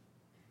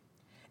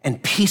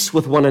 And peace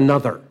with one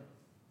another.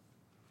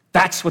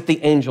 That's what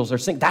the angels are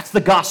saying. That's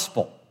the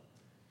gospel.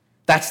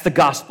 That's the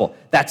gospel.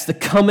 That's the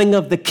coming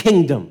of the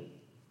kingdom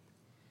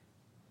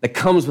that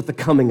comes with the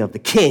coming of the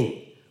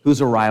king,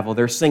 whose arrival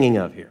they're singing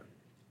of here.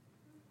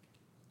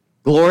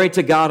 Glory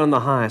to God on the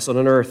highest,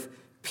 on earth,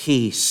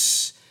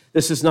 peace.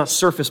 This is not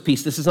surface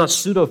peace. This is not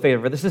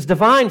pseudo-favor. This is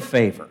divine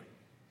favor.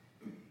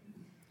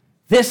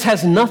 This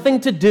has nothing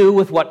to do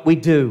with what we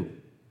do.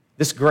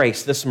 This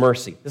grace, this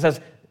mercy.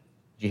 Did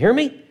you hear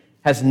me?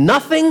 Has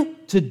nothing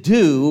to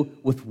do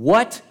with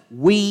what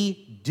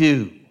we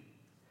do.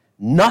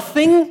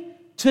 Nothing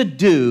to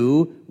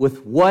do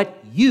with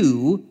what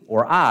you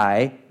or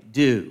I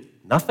do.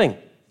 Nothing.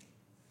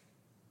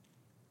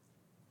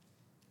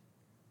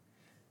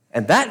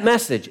 And that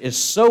message is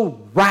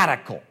so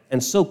radical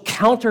and so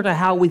counter to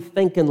how we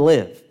think and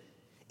live,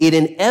 it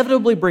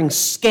inevitably brings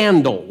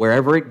scandal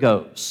wherever it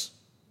goes.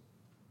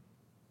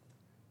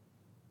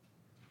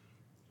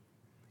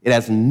 It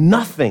has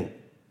nothing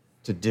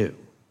to do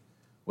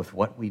with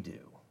what we do.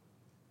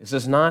 This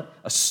is not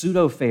a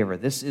pseudo-favor.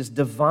 This is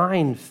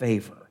divine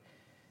favor.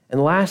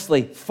 And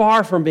lastly,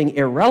 far from being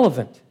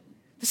irrelevant,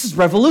 this is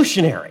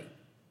revolutionary.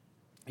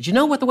 Did you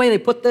know what the way they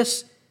put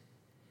this?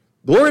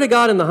 Glory to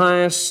God in the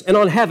highest, and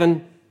on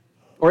heaven,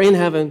 or in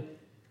heaven,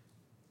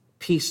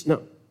 peace,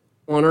 no,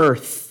 on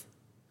earth.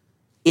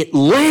 It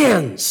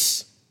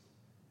lands.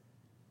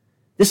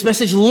 This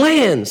message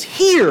lands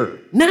here,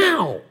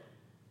 now.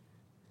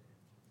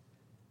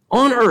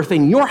 On earth,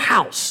 in your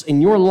house,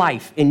 in your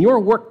life, in your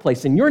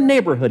workplace, in your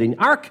neighborhood, in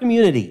our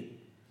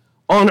community.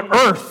 On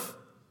earth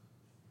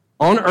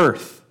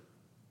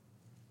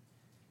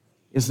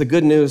is the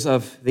good news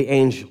of the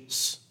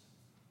angels.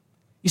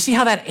 You see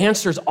how that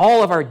answers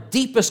all of our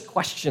deepest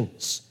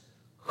questions.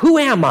 Who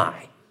am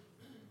I?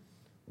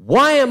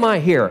 Why am I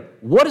here?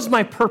 What is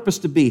my purpose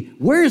to be?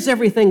 Where is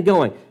everything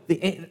going?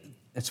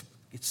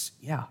 This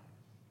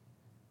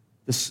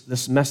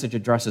message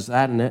addresses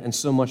that and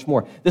so much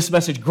more. This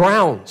message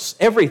grounds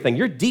everything,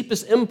 your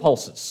deepest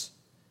impulses,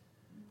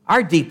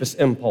 our deepest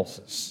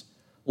impulses,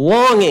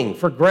 longing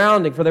for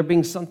grounding, for there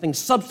being something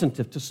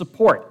substantive to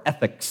support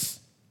ethics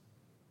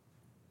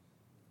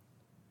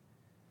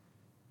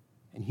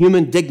and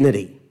human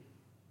dignity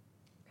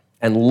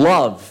and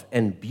love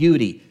and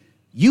beauty.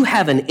 You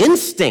have an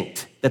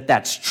instinct that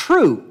that's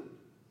true.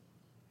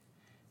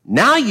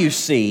 Now you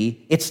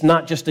see it's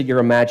not just your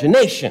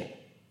imagination.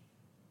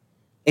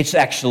 It's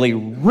actually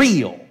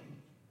real.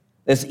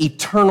 There's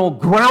eternal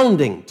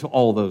grounding to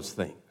all those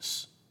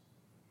things.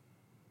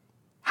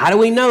 How do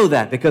we know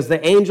that? Because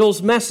the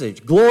angel's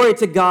message, glory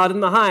to God in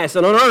the highest,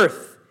 and on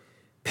earth,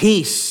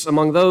 peace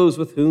among those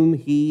with whom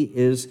he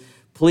is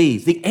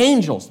pleased. The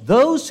angels,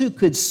 those who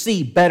could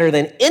see better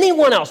than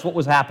anyone else what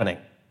was happening,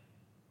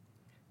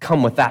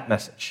 come with that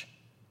message.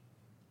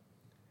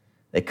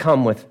 They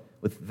come with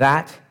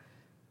that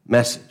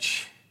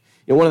message.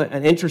 You know,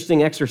 an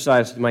interesting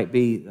exercise might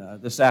be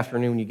this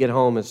afternoon when you get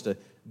home is to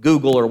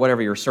Google or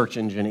whatever your search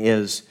engine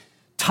is,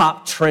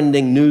 top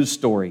trending news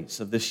stories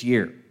of this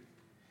year.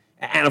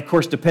 And of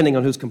course, depending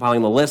on who's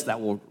compiling the list,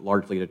 that will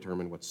largely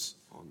determine what's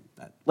on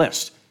that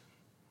list.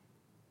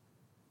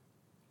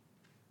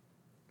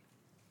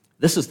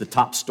 This is the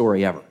top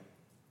story ever.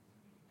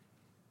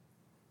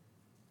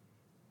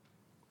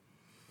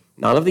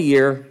 Not of the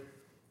year,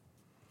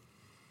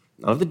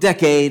 not of the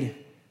decade,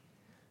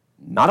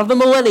 not of the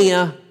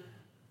millennia,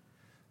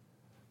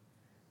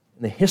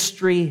 in the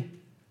history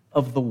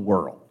of the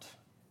world.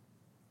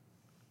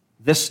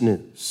 This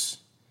news.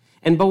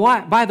 And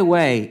by the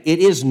way, it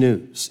is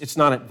news. It's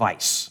not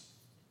advice.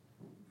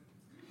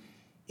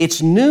 It's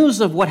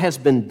news of what has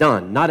been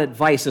done, not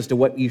advice as to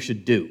what you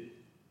should do.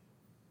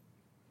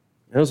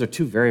 And those are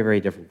two very, very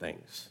different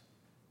things.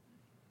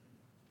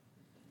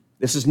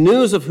 This is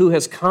news of who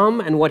has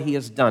come and what he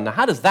has done. Now,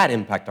 how does that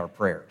impact our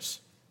prayers?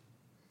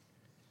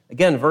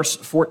 Again, verse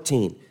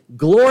 14.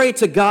 Glory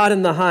to God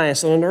in the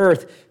highest, and on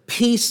earth,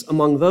 peace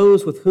among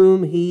those with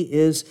whom he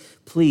is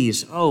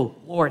pleased. Oh,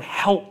 Lord,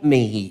 help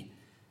me.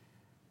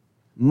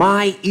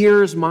 My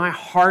ears, my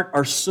heart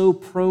are so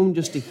prone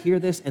just to hear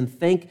this and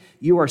think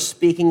you are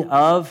speaking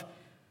of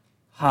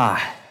a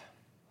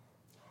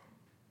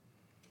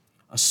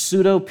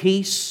pseudo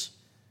peace,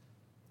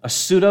 a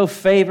pseudo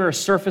favor, a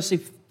surfacey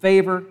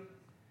favor,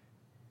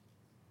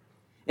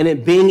 and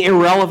it being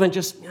irrelevant,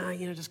 just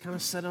kind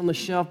of set on the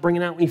shelf, bring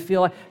it out when you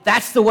feel like.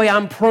 That's the way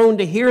I'm prone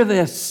to hear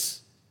this.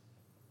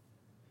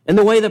 And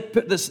the way the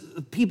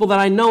people that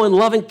I know and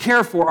love and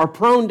care for are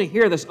prone to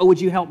hear this. Oh, would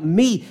you help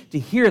me to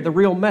hear the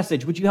real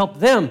message? Would you help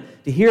them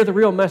to hear the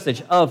real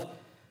message of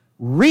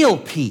real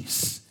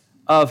peace,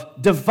 of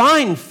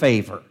divine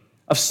favor,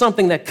 of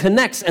something that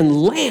connects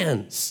and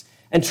lands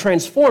and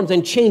transforms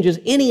and changes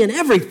any and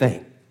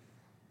everything?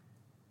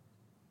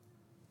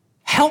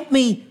 Help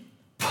me,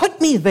 put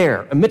me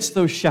there amidst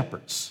those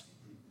shepherds,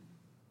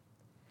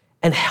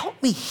 and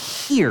help me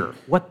hear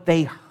what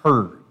they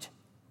heard.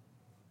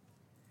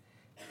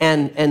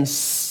 And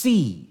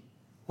see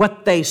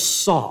what they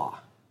saw.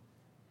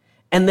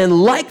 And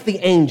then like the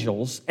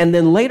angels, and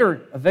then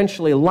later,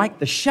 eventually like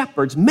the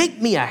shepherds,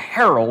 make me a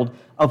herald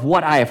of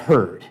what I have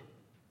heard.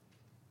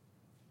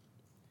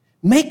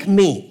 Make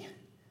me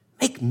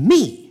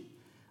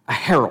a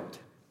herald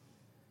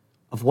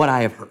of what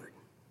I have heard.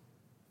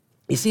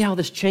 You see how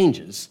this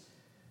changes?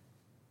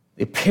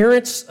 The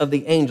appearance of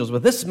the angels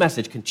with this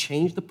message can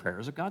change the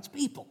prayers of God's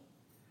people.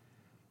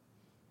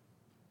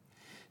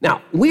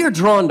 Now, we are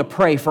drawn to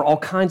pray for all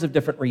kinds of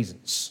different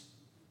reasons.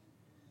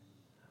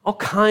 All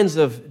kinds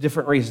of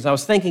different reasons. I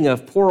was thinking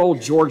of poor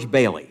old George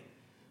Bailey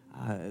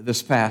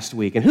this past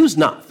week. And who's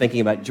not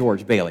thinking about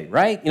George Bailey,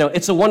 right?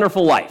 It's a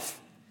Wonderful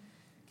Life,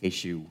 in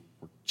case you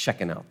were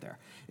checking out there.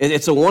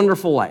 It's a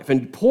Wonderful Life.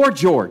 And poor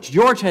George.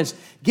 George has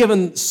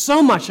given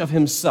so much of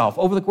himself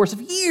over the course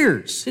of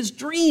years. His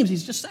dreams,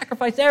 he's just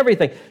sacrificed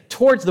everything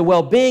towards the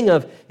well-being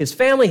of his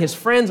family, his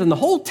friends, and the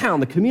whole town,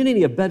 the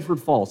community of Bedford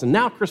Falls. And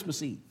now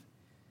Christmas Eve.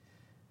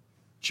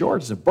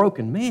 George is a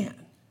broken man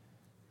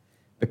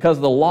because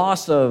of the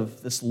loss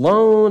of this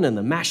loan and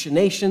the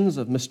machinations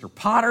of Mr.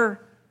 Potter.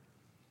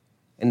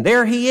 And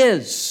there he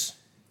is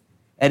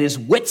at his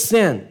wit's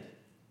end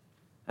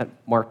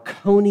at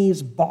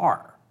Marconi's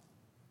bar.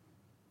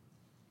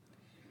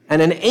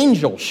 And an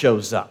angel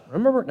shows up.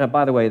 Remember? Now,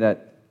 by the way,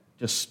 that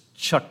just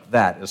chuck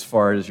that as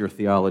far as your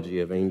theology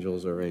of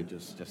angels or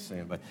just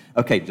saying. But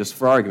okay, just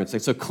for argument's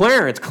sake. So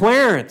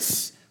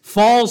Clarence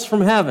falls from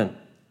heaven.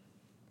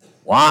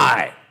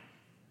 Why?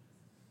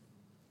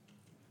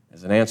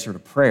 As an answer to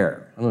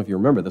prayer. I don't know if you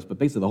remember this, but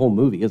basically the whole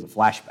movie is a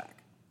flashback.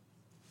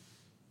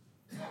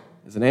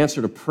 As an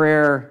answer to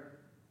prayer,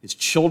 his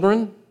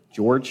children,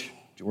 George's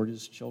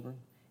children,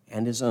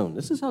 and his own.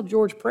 This is how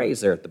George prays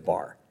there at the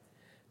bar.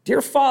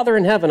 Dear Father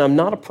in heaven, I'm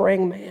not a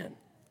praying man.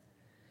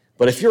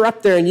 But if you're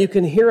up there and you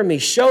can hear me,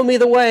 show me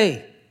the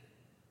way.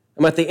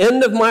 I'm at the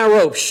end of my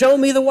rope. Show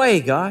me the way,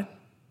 God.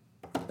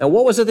 Now,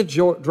 what was it that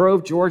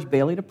drove George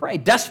Bailey to pray?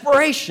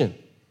 Desperation.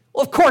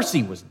 Well, of course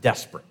he was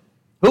desperate.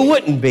 Who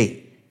wouldn't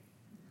be?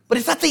 But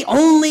is that the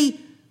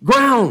only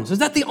grounds? Is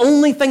that the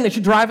only thing that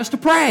should drive us to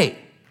pray?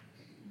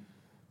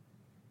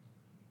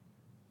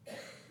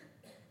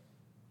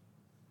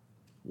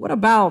 What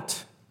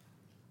about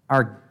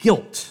our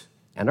guilt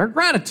and our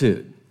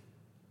gratitude?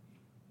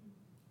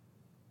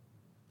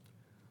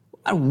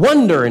 What about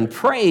wonder and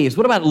praise?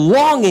 What about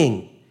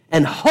longing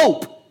and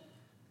hope?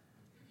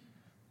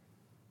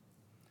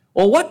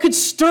 Well, what could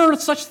stir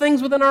such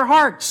things within our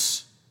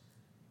hearts?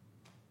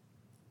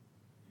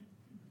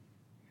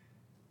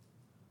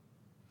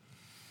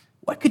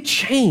 What could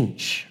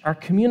change our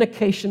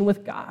communication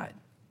with God?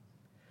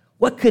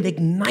 What could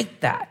ignite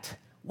that?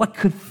 What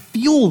could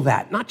fuel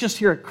that? Not just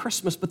here at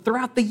Christmas, but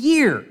throughout the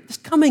year, this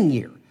coming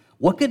year.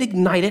 What could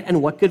ignite it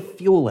and what could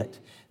fuel it?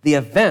 The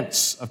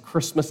events of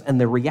Christmas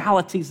and the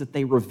realities that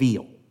they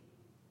reveal.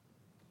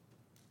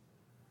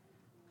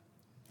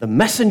 The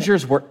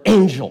messengers were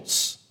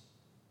angels.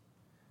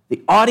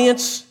 The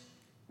audience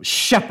was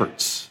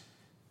shepherds.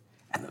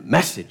 And the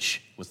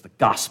message was the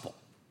gospel,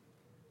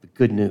 the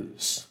good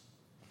news.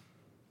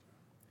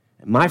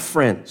 And my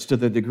friends, to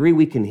the degree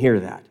we can hear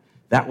that,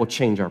 that will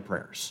change our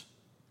prayers.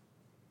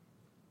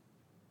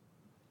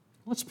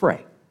 Let's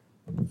pray.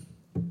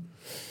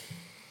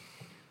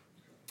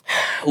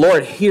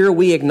 Lord, here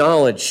we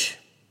acknowledge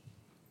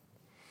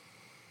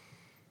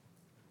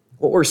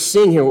what we're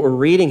seeing here, what we're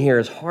reading here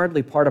is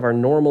hardly part of our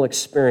normal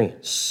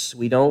experience.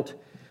 We don't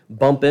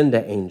bump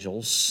into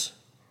angels.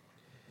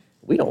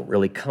 We don't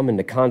really come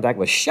into contact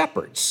with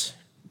shepherds.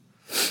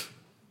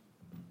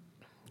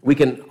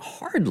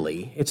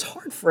 It's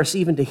hard for us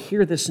even to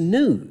hear this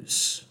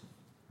news.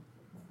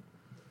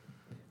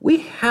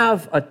 We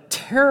have a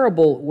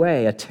terrible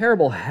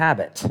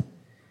habit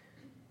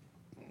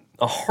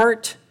a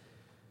heartfelt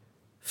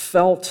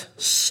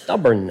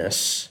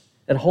stubbornness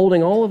at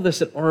holding all of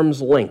this at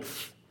arm's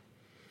length,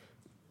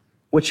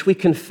 which we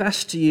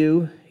confess to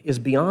you is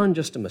beyond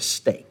just a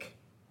mistake.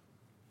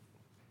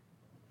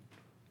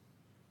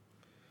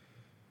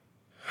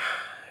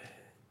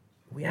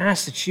 We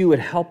ask that you would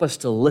help us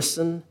to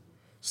listen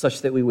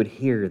such that we would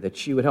hear,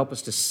 that you would help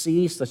us to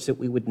see such that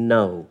we would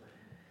know,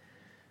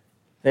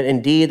 that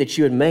indeed that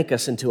you would make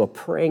us into a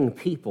praying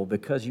people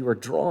because you are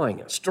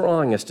drawing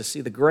us to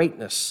see the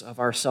greatness of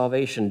our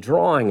salvation,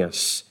 drawing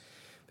us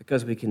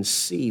because we can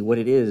see what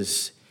it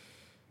is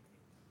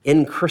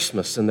in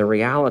Christmas and the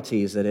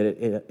realities that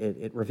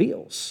it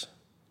reveals.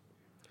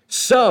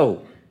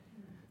 So,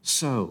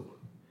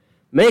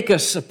 make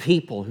us a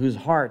people whose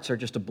hearts are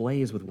just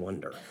ablaze with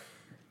wonder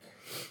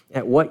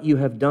at what you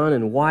have done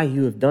and why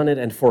you have done it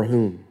and for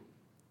whom.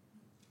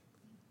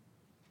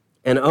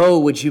 And oh,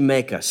 would you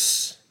make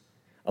us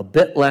a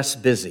bit less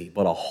busy,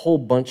 but a whole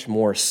bunch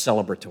more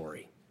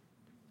celebratory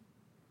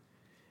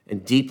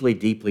and deeply,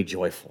 deeply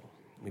joyful.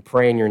 We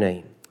pray in your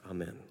name.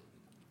 Amen.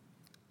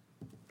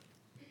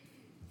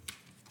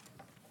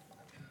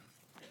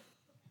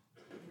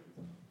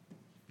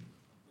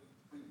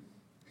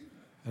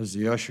 As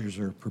the ushers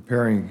are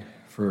preparing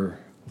for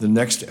the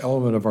next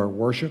element of our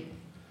worship,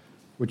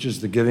 which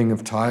is the giving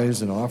of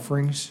tithes and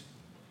offerings,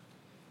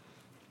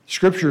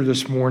 Scripture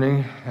this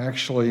morning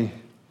actually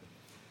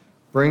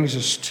brings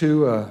us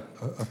to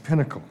a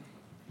pinnacle.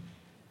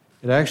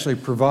 It actually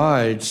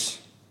provides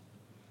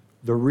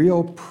the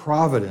real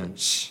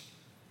providence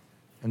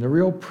and the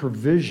real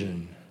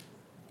provision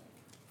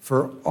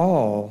for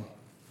all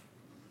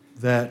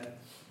that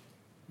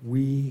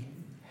we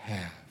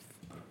have.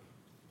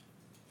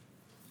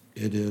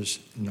 It is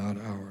not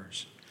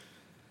ours.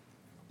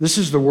 This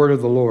is the word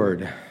of the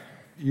Lord.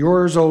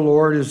 Yours, O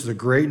Lord, is the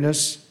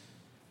greatness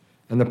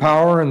and the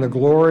power and the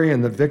glory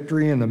and the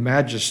victory and the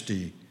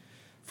majesty.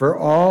 For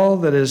all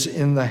that is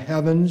in the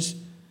heavens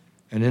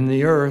and in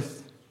the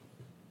earth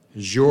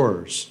is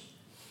yours.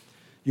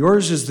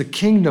 Yours is the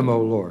kingdom,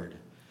 O Lord,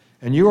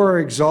 and you are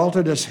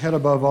exalted as head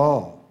above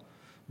all.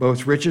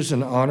 Both riches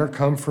and honor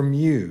come from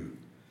you,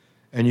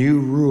 and you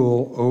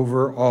rule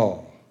over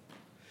all.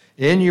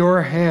 In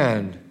your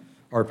hand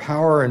are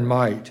power and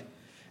might,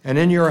 and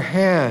in your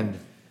hand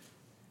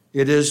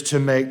it is to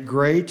make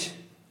great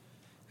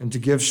and to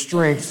give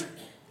strength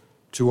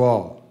to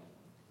all.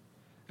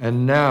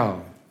 And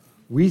now,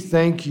 we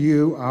thank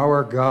you,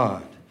 our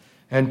God,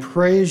 and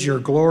praise your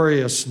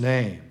glorious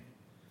name.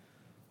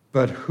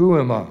 But who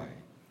am I,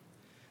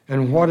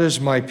 and what is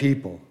my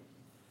people,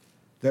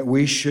 that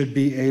we should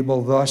be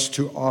able thus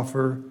to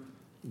offer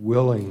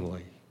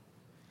willingly?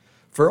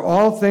 For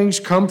all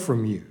things come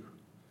from you,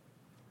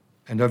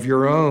 and of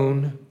your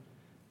own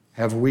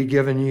have we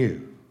given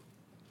you.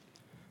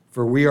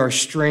 For we are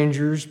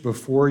strangers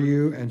before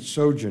you and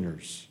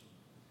sojourners,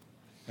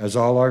 as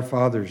all our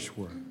fathers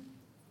were.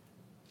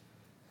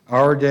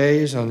 Our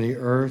days on the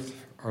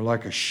earth are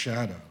like a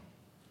shadow,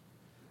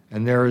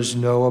 and there is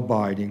no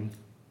abiding.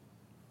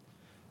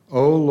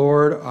 O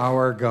Lord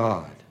our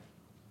God,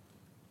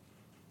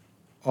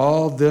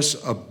 all this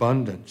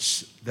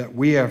abundance that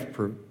we have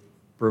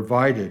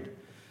provided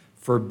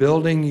for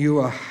building you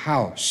a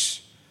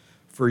house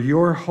for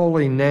your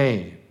holy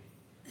name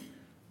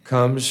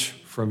comes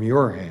from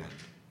your hand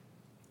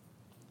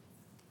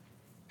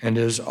and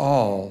is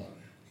all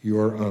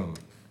your own.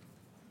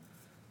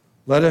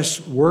 Let us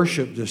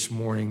worship this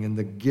morning in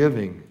the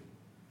giving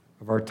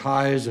of our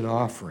tithes and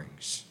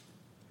offerings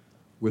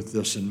with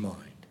this in mind.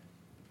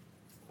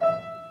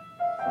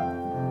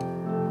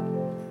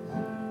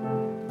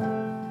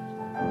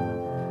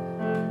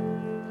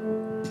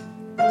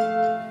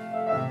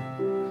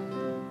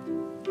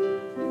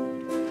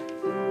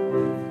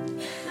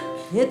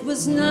 It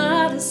was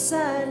not a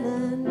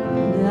silent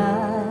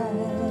night.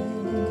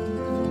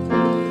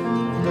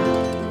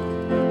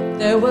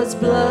 There was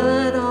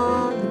blood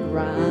on the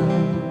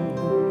ground.